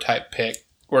Barber type pick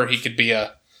where he could be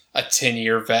a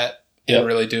 10-year vet and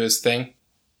really do his thing.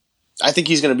 I think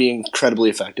he's going to be incredibly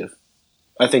effective.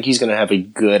 I think he's going to have a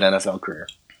good NFL career.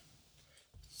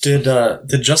 Did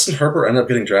Justin Herbert end up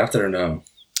getting drafted or no?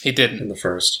 He didn't. In the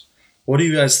first. What do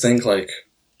you guys think,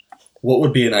 what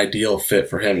would be an ideal fit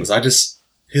for him? Because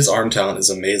his arm talent is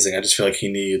amazing. I just feel like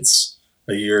he needs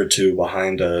a year or two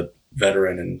behind a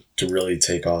veteran and to really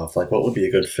take off. What would be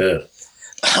a good fit?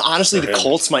 Honestly, the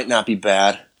Colts might not be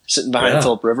bad. Sitting behind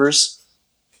Phillip Rivers.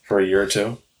 For a year or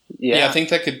two? Yeah. I think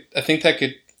that could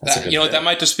that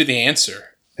might just be the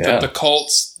answer. The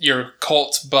Colts, your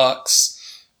Colts, Bucks,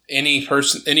 any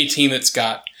team that's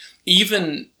got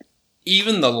even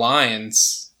the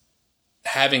Lions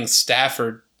having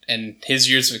Stafford and his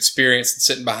years of experience and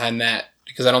sitting behind that,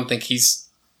 because I don't think he's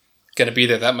going to be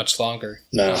there that much longer.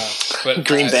 No. But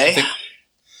Green Bay?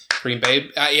 Green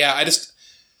Bay. I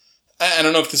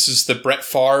don't know if this is the Brett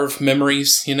Favre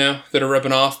memories, that are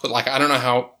rubbing off, but I don't know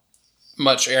how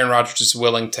much Aaron Rodgers is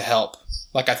willing to help.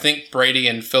 I think Brady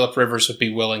and Phillip Rivers would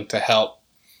be willing to help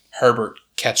Herbert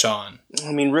catch on.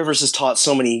 I mean, Rivers has taught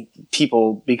so many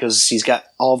people because he's got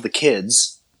all of the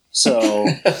kids. So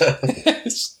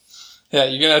yeah,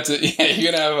 you're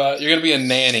gonna be a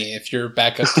nanny if you're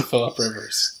back up to Phillip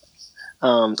Rivers.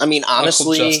 I mean,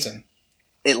 honestly,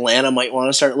 Atlanta might want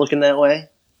to start looking that way.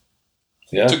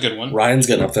 Yeah, it's a good one. Ryan's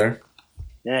getting up there.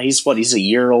 Yeah, he's a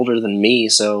year older than me,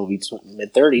 so he's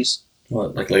mid-30s.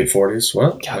 What, late 40s?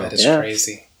 What? God, that is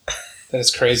crazy. That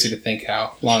is crazy to think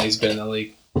how long he's been in the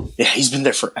league. Yeah, he's been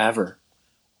there forever.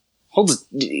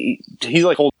 He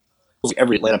holds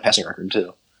every Atlanta passing record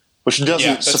too, which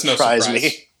doesn't surprise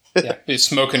me. Yeah, he's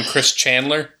smoking Chris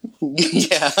Chandler.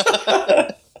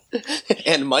 Yeah,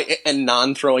 and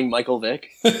non-throwing Michael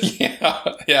Vick.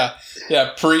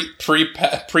 yeah.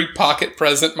 Pre pocket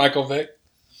present Michael Vick.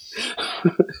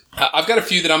 I've got a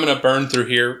few that I'm going to burn through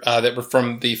here that were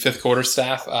from the fifth quarter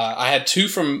staff. I had two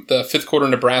from the fifth quarter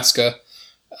Nebraska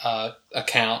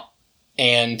account,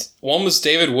 and one was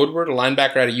David Woodward, a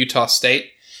linebacker out of Utah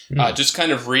State. Just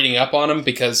kind of reading up on him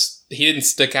because he didn't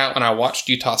stick out when I watched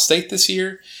Utah State this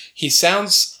year. He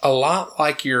sounds a lot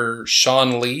like your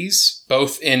Sean Lees,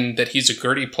 both in that he's a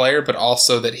gritty player, but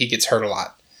also that he gets hurt a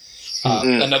lot.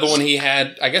 Another one he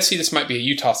had, I guess he just might be a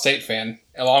Utah State fan,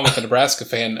 along with a Nebraska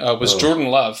fan, was Jordan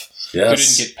Love, who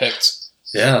didn't get picked.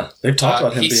 Yeah, they've talked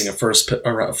about him being a first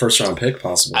round pick,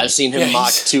 possibly. I've seen him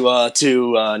mocked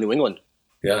to New England.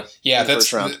 Yeah,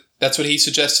 that's what he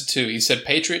suggested too. He said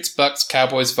Patriots, Bucks,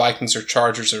 Cowboys, Vikings, or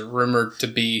Chargers are rumored to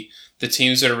be the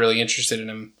teams that are really interested in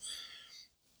him.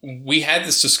 We had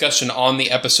this discussion on the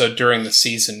episode during the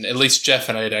season. At least Jeff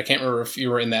and I did. I can't remember if you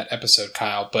were in that episode,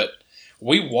 Kyle, but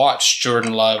we watched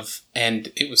Jordan Love,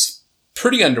 and it was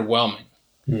pretty underwhelming.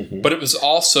 Mm-hmm. But it was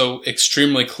also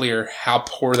extremely clear how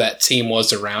poor that team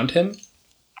was around him.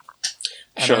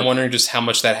 And I'm wondering just how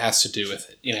much that has to do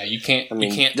with it. You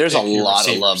can't. There's a lot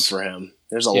of love for him.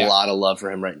 There's a lot of love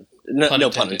for him, right? No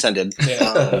pun intended.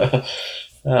 Yeah.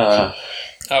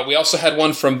 We also had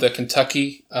one from the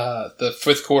Kentucky, the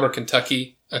fifth quarter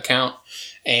Kentucky account,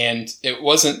 and it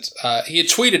wasn't. He had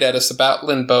tweeted at us about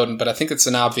Lynn Bowden, but I think it's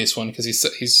an obvious one because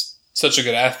he's such a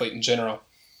good athlete in general.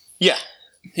 Yeah,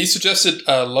 he suggested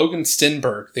Logan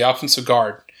Stenberg, the offensive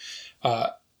guard.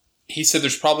 He said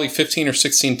there's probably 15 or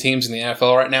 16 teams in the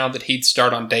NFL right now that he'd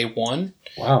start on day one.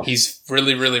 Wow, he's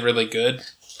really, really, really good.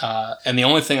 And the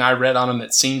only thing I read on him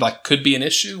that seemed like could be an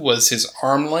issue was his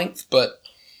arm length, but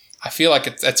I feel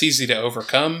like that's easy to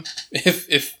overcome if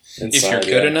you're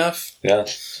good enough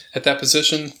at that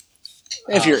position.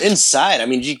 If you're inside, I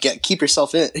mean, you keep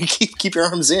yourself in, keep your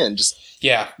arms in. Just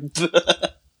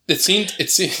It seemed.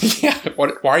 Yeah.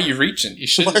 Why are you reaching? You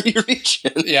shouldn't. Why are you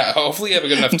reaching? Yeah. Hopefully, you have a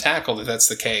good enough tackle if that's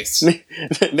the case.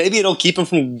 Maybe it'll keep him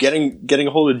from getting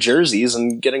a hold of jerseys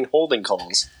and getting holding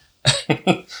calls.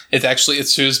 It's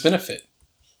to his benefit.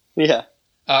 Yeah.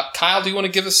 Kyle, do you want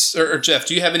to give us, or Jeff,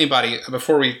 do you have anybody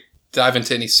before we dive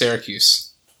into any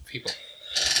Syracuse people?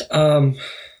 I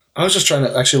was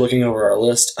just looking over our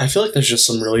list. I feel like there's just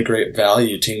some really great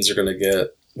value teams are going to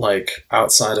get,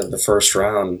 outside of the first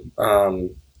round.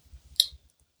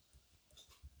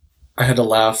 I had to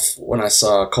laugh when I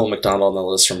saw Cole McDonald on the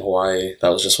list from Hawaii. That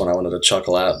was just one I wanted to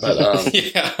chuckle at. But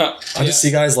I just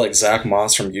see guys like Zach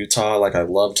Moss from Utah. I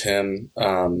loved him.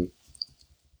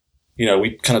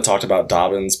 We kind of talked about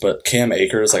Dobbins, but Cam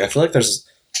Akers. I feel like there's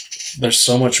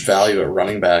so much value at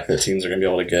running back that teams are going to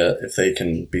be able to get if they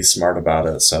can be smart about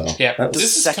it. So the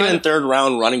second and third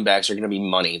round running backs are going to be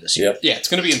money this year. Yep. Yeah, it's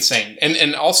going to be insane.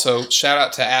 And also shout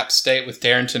out to App State with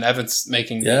Darrington Evans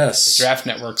making the Draft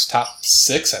Network's top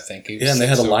 6. I think. And they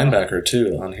had a linebacker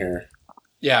too on here.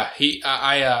 Yeah,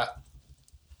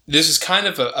 this is kind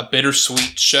of a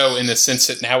bittersweet show in the sense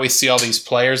that now we see all these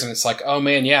players and it's like, oh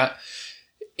man, yeah.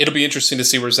 It'll be interesting to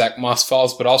see where Zach Moss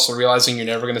falls, but also realizing you're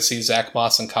never going to see Zach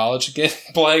Moss in college again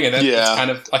playing, and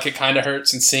it kind of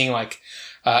hurts. And seeing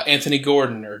Anthony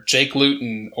Gordon or Jake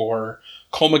Luton or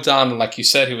Cole McDonald, like you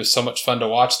said, who was so much fun to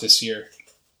watch this year.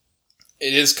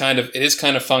 It is kind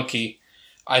of funky.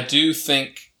 I do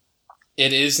think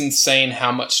it is insane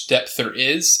how much depth there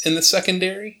is in the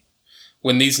secondary.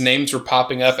 when these names were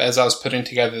popping up as I was putting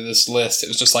together this list, it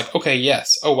was just like, okay,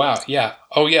 yes. Oh, wow. Yeah.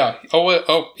 Oh, yeah.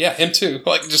 Oh, yeah. Him too.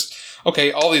 Like, just,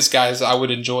 okay, all these guys I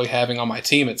would enjoy having on my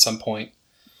team at some point.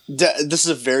 This is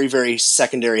a very, very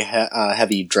secondary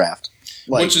heavy draft.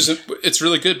 Like, which is, it's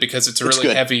really good because it's a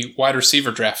really heavy wide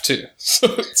receiver draft too.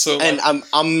 So and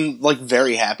I'm like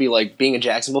very happy like being a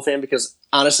Jacksonville fan because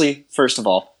honestly, first of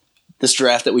all, this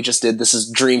draft that we just did, this is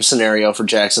dream scenario for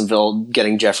Jacksonville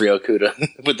getting Jeffrey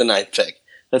Okudah with the 9th pick.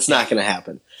 That's not going to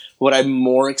happen. What I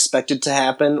more expected to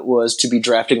happen was to be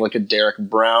drafting like a Derek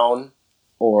Brown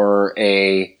or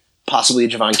possibly a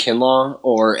Javon Kinlaw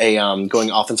or a going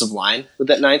offensive line with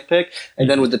that 9th pick, and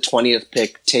then with the 20th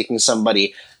pick taking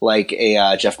somebody like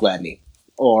a Jeff Gladney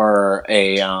or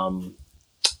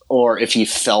or if he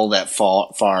fell that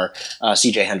far,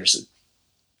 C.J. Henderson.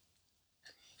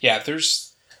 Yeah,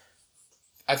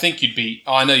 I think you'd be.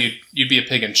 Oh, I know you'd be a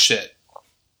pig in shit.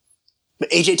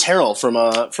 But A.J. Terrell from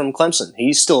Clemson,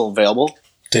 he's still available.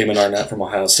 Damon Arnett from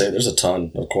Ohio State. There's a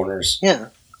ton of corners. Yeah,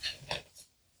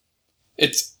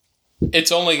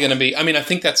 it's only going to be. I mean, I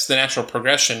think that's the natural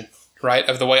progression, right,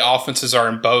 of the way offenses are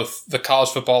in both the college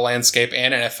football landscape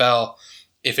and NFL.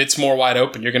 If it's more wide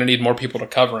open, you're going to need more people to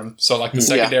cover them. So, like, the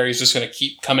secondary is just going to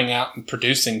keep coming out and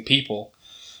producing people.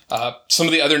 Some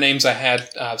of the other names I had,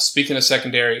 speaking of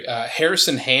secondary,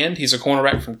 Harrison Hand, he's a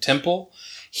cornerback from Temple.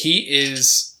 He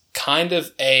is kind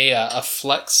of a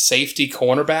flex safety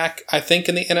cornerback, I think,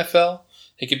 in the NFL.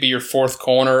 He could be your 4th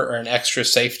corner or an extra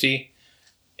safety.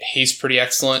 He's pretty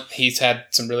excellent. He's had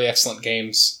some really excellent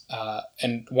games.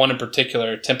 And one in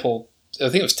particular, Temple, I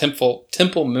think it was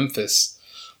Temple, Memphis.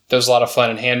 That was a lot of fun,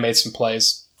 and Hand made some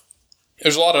plays.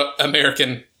 There's a lot of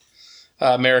American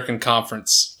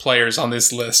Conference players on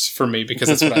this list for me because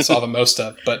that's what I saw the most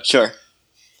of. But sure.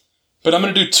 But I'm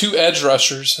going to do 2 edge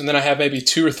rushers, and then I have maybe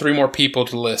 2 or 3 more people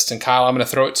to list. And Kyle, I'm going to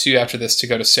throw it to you after this to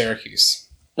go to Syracuse.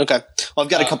 Okay. Well,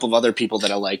 I've got a couple of other people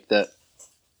that I like.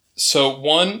 So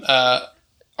one,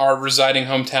 our residing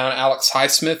hometown, Alex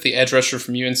Highsmith, the edge rusher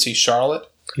from UNC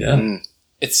Charlotte. Yeah.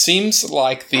 It seems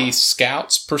like the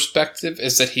scouts' perspective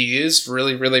is that he is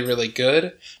really, really, really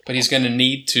good, but he's going to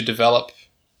need to develop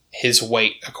his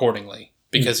weight accordingly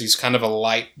because he's kind of a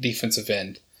light defensive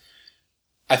end.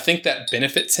 I think that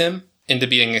benefits him into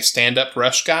being a stand-up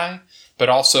rush guy, but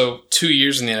also 2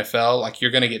 years in the NFL, like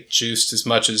you're going to get juiced as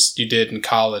much as you did in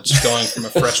college, going from a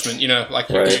freshman. You know, like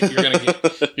you're going to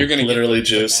get literally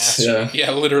juiced.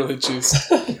 Yeah, literally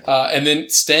juiced. And then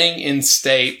staying in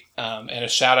state, and a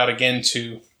shout out again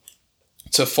to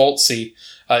Foltzy.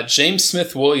 James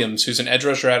Smith Williams, who's an edge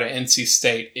rusher out of NC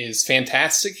State, is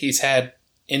fantastic. He's had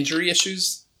injury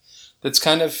issues that's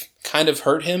kind of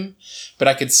hurt him, but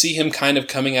I could see him kind of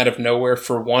coming out of nowhere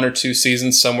for 1 or 2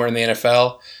 seasons somewhere in the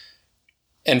NFL.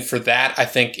 And for that, I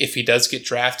think if he does get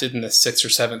drafted in the 6th or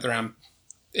 7th round,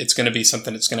 it's going to be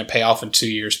something that's going to pay off in 2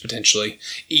 years potentially,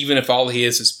 even if all he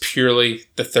is purely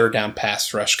the 3rd down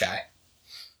pass rush guy.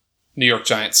 New York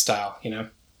Giants style, you know?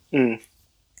 Mm.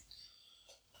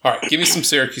 All right, give me some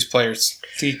Syracuse players.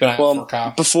 Keep an eye out for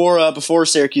Kyle. Before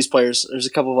Syracuse players, there's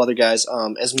a couple of other guys.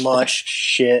 As much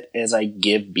shit as I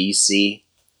give BC,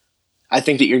 I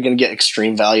think that you're going to get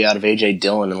extreme value out of A.J.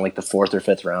 Dillon in like the 4th or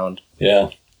 5th round. Yeah.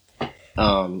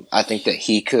 I think that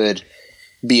he could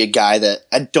be a guy that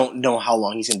I don't know how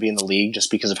long he's going to be in the league just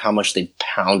because of how much they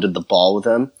pounded the ball with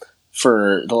him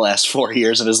for the last 4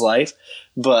 years of his life.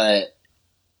 But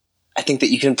I think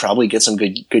that you can probably get some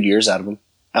good years out of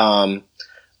him.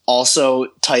 Also,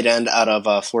 tight end out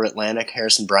of Florida Atlantic,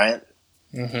 Harrison Bryant.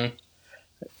 Mm-hmm.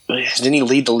 Didn't he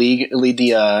lead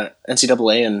the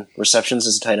NCAA in receptions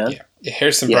as a tight end? Yeah.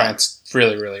 Harrison Bryant's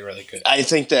really, really, really good. I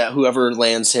think that whoever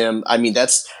lands him, I mean,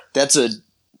 that's a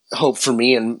hope for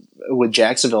me and with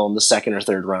Jacksonville in the 2nd or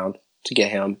 3rd round to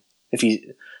get him. If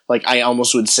he, like, I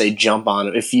almost would say jump on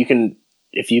him. If you can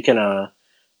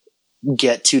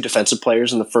get 2 defensive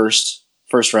players in the first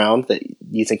round that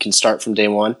you think can start from day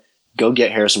one, go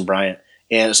get Harrison Bryant.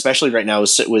 And especially right now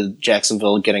with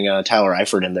Jacksonville getting Tyler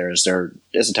Eifert in there as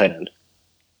a tight end.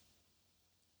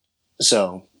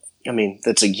 So, I mean,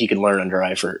 he can learn under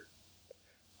Eifert.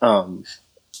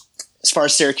 As far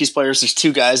as Syracuse players, there's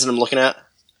 2 guys that I'm looking at.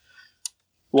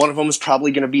 One of them is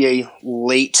probably going to be a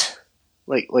late,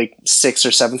 like 6th or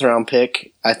 7th round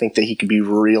pick. I think that he could be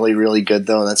really, really good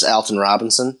though, and that's Alton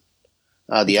Robinson,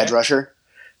 the edge rusher.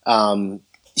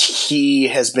 He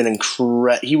has been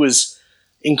he was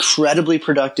incredibly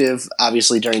productive,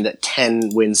 obviously during that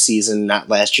 10-win season, not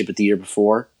last year but the year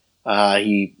before. I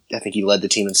think he led the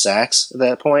team in sacks at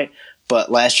that point. But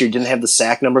last year didn't have the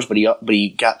sack numbers, but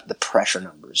he got the pressure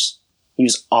numbers. He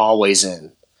was always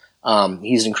in.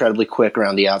 He's incredibly quick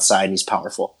around the outside, and he's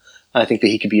powerful. I think that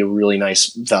he could be a really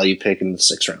nice value pick in the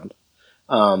 6th round.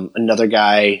 Another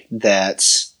guy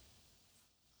that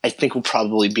I think will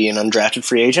probably be an undrafted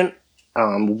free agent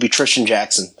will be Tristan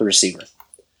Jackson, the receiver.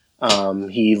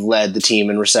 He led the team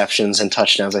in receptions and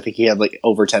touchdowns. I think he had like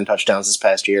over 10 touchdowns this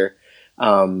past year.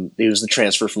 He was the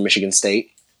transfer from Michigan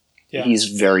State. Yeah. He was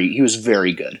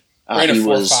very good. Ran a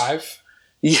 4.5.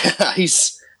 Yeah,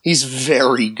 he's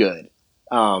very good.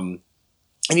 And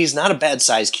he's not a bad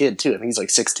sized kid too. I think he's like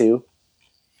 6'2".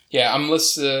 Yeah, I'm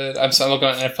looking on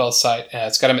NFL site.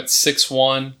 It's got him at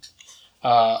 6'1",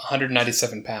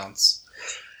 197 pounds.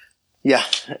 Yeah,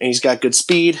 and he's got good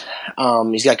speed.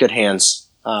 He's got good hands.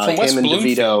 From West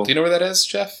Bloomfield. Do you know where that is,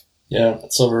 Jeff? Yeah,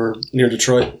 it's over near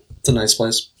Detroit. It's a nice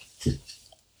place. Do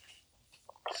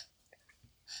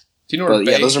you know where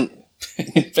those are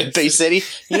Bay City?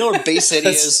 You know where Bay City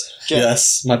is, Jeff?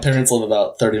 Yes, my parents live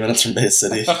about 30 minutes from Bay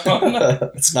City. It's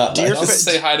not nice. I'll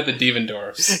say hi to the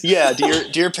Devendorfs. Yeah,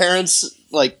 do your parents,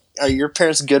 are your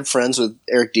parents good friends with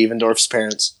Eric Devendorf's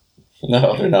parents?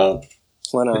 No, they're not.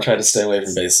 Why not? They try to stay away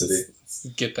from Bay City.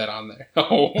 Get that on there.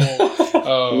 Whoa.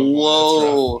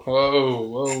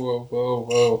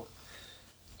 Whoa.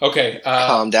 Okay.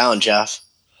 Calm down, Jeff.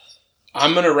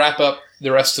 I'm going to wrap up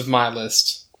the rest of my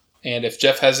list. And if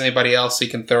Jeff has anybody else, he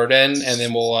can throw it in, and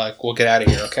then we'll get out of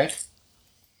here, okay?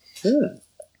 Good.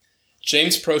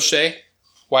 James Prochet,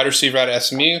 wide receiver out of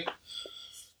SMU.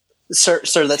 Sir,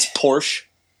 that's Porsche.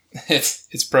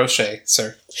 It's Prochet,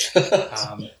 sir.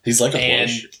 He's like a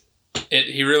Porsche.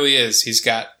 He really is. He's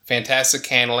got fantastic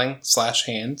handling /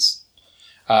 hands.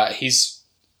 He's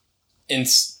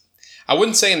I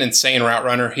wouldn't say an insane route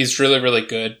runner. He's really, really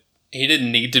good. He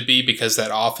didn't need to be because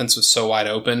that offense was so wide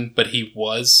open, but he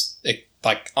was.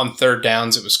 On 3rd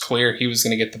downs, it was clear he was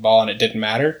going to get the ball, and it didn't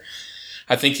matter.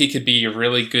 I think he could be a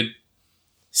really good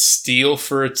steal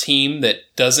for a team that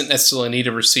doesn't necessarily need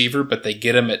a receiver, but they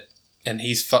get him and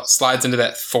he slides into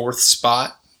that 4th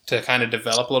spot to kind of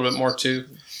develop a little bit more too.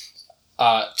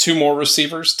 2 more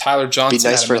receivers, Tyler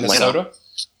Johnson out of Minnesota.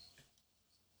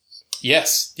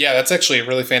 Yes. Yeah, that's actually a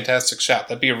really fantastic shot.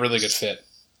 That'd be a really good fit.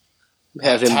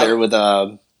 Have him there with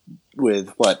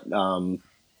what?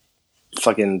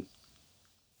 Fucking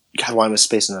God, why am I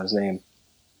spacing on his name?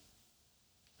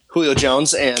 Julio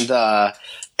Jones and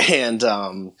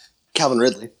Calvin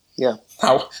Ridley. Yeah.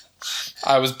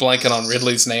 I was blanking on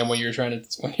Ridley's name when you were trying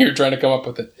to come up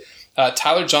with it.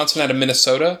 Tyler Johnson out of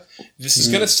Minnesota. This is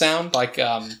going to sound like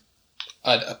a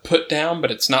put down,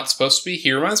 but it's not supposed to be.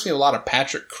 He reminds me a lot of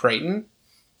Patrick Creighton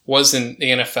was in the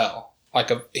NFL.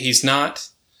 He's not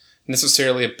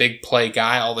necessarily a big play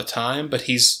guy all the time, but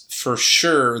he's for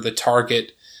sure the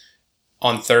target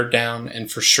on 3rd down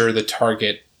and for sure the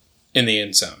target in the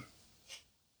end zone.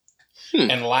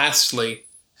 And lastly,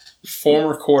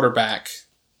 former quarterback,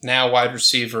 now wide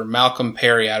receiver, Malcolm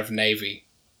Perry out of Navy.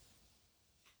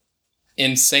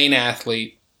 Insane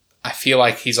athlete. I feel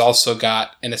like he's also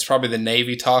got, and it's probably the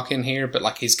Navy talking here,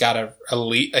 but he's got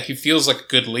he feels like a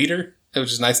good leader,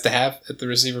 which is nice to have at the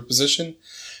receiver position.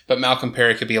 But Malcolm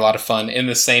Perry could be a lot of fun in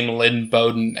the same Lynn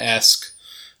Bowden-esque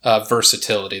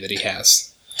versatility that he has.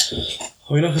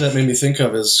 Well, you know who that made me think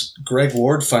of is Greg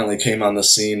Ward finally came on the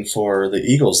scene for the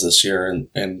Eagles this year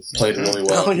and played really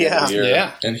well. Oh, yeah.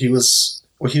 Yeah. And he was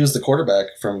the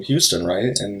quarterback from Houston,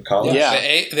 right, in college? Yeah.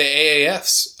 The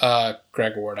AAF's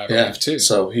Greg Ward, I believe, too.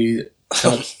 So he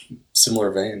kind of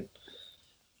similar vein.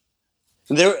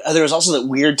 There was also that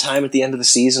weird time at the end of the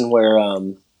season where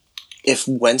if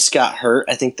Wentz got hurt,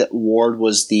 I think that Ward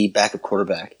was the backup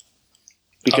quarterback.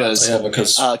 Because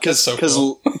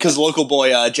local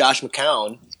boy Josh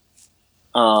McCown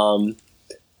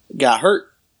got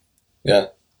hurt. Yeah.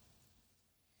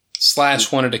 /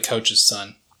 wanted to coach his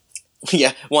son.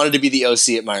 Yeah, wanted to be the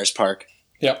OC at Myers Park.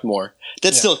 Yep. More.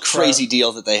 That's still a crazy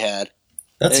deal that they had.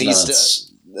 That's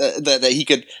nuts. That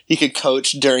he could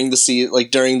coach during the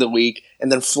during the week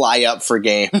and then fly up for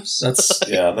games.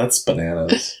 That's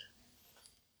bananas.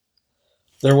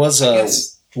 There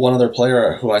was one other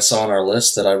player who I saw on our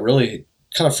list that I really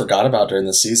kind of forgot about during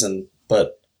the season,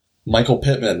 but Michael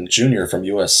Pittman Jr. from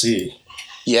USC.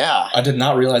 Yeah. I did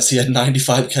not realize he had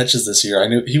 95 catches this year. I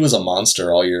knew he was a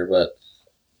monster all year, but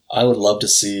I would love to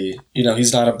see,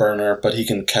 he's not a burner, but he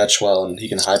can catch well and he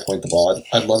can high point the ball.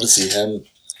 I'd love to see him,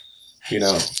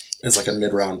 as like a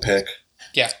mid-round pick.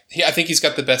 Yeah, I think he's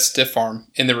got the best stiff arm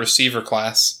in the receiver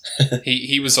class.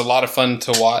 He was a lot of fun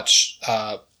to watch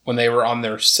when they were on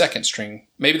their 2nd string,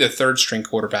 maybe the 3rd string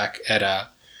quarterback at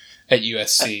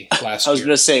USC last year. I was going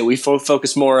to say, we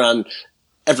focus more on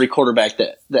every quarterback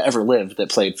that ever lived that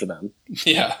played for them.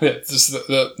 Yeah, just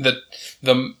the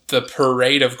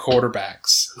parade of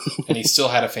quarterbacks, and he still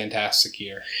had a fantastic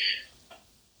year.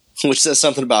 which says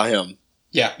something about him.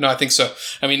 Yeah, no, I think so.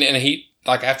 I mean, and he,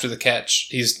 like, after the catch,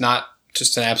 he's not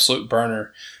just an absolute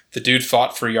burner. The dude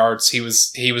fought for yards. He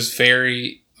was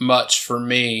very much, for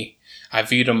me, I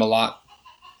viewed him a lot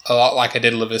like I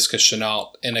did Laviska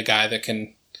Shenault, and a guy that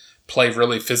can play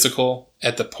really physical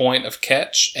at the point of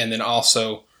catch and then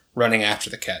also running after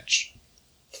the catch.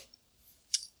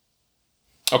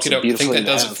 Okay, I think that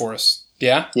does it for us.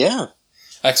 Yeah? Yeah.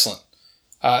 Excellent.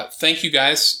 Thank you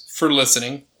guys for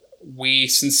listening. We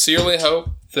sincerely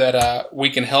hope that we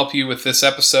can help you with this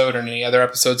episode or any other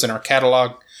episodes in our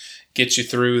catalog, get you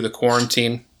through the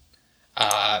quarantine.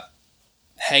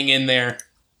 Hang in there.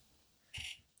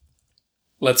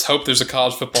 Let's hope there's a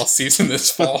college football season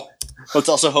this fall. Let's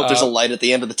also hope there's a light at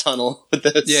the end of the tunnel with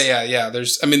this. Yeah.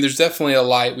 There's definitely a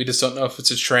light. We just don't know if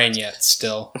it's a train yet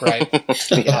still, right?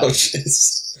 Yeah. Oh,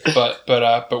 jeez. But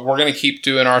we're going to keep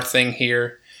doing our thing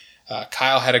here.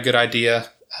 Kyle had a good idea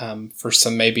for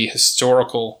some maybe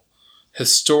historical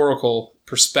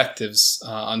perspectives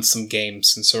on some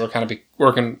games, and so we're kind of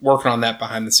working on that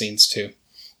behind the scenes too.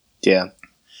 Yeah.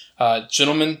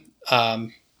 Gentlemen,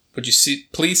 would you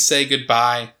please say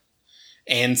goodbye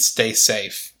and stay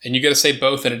safe? And you got to say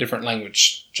both in a different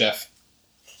language, Jeff.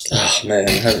 Oh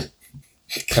man,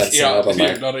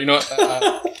 You know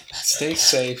what? Stay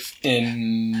safe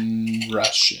in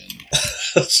Russian.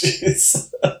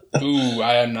 Jeez. Ooh,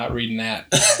 I am not reading that.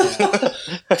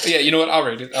 Yeah, you know what? I'll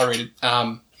read it.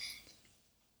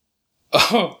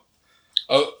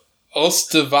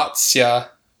 Ostavatsya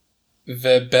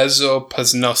v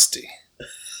bezopasnosti.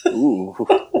 Ooh.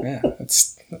 Yeah,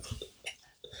 that's.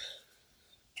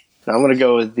 I'm going to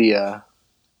go with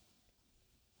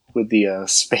the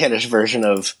Spanish version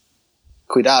of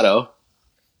Cuidado.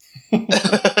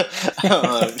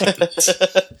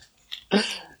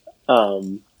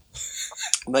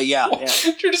 But yeah.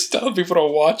 You're just telling people to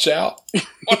watch out.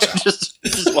 Watch out. just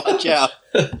watch out.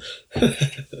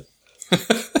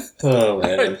 Oh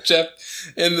man, Right, Jeff,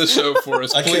 end the show for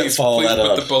us. I can't follow that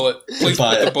up. Please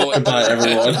put the bullet. Goodbye,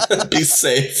 everyone. Be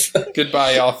safe.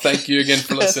 Goodbye, y'all. Thank you again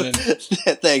for listening.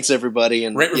 Thanks, everybody,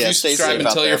 and Rate, review, stay subscribe, safe and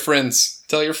out tell there. your friends.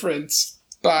 Tell your friends.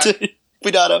 Bye.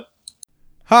 Cuidado.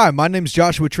 Hi, my name's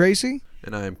Joshua Tracy,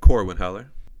 And I am Corwin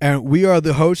Heller. and we are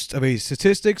the hosts of a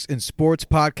statistics and sports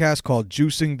podcast called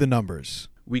Juicing the Numbers.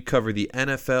 We cover the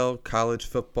NFL, college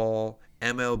football,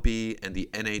 MLB, and the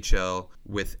NHL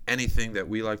with anything that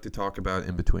we like to talk about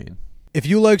in between. If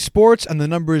you like sports and the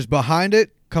numbers behind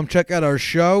it, come check out our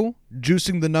show,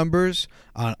 Juicing the Numbers,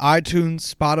 on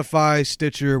iTunes, Spotify,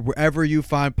 Stitcher, wherever you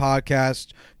find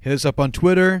podcasts. Hit us up on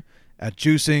Twitter at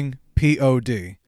JuicingPod.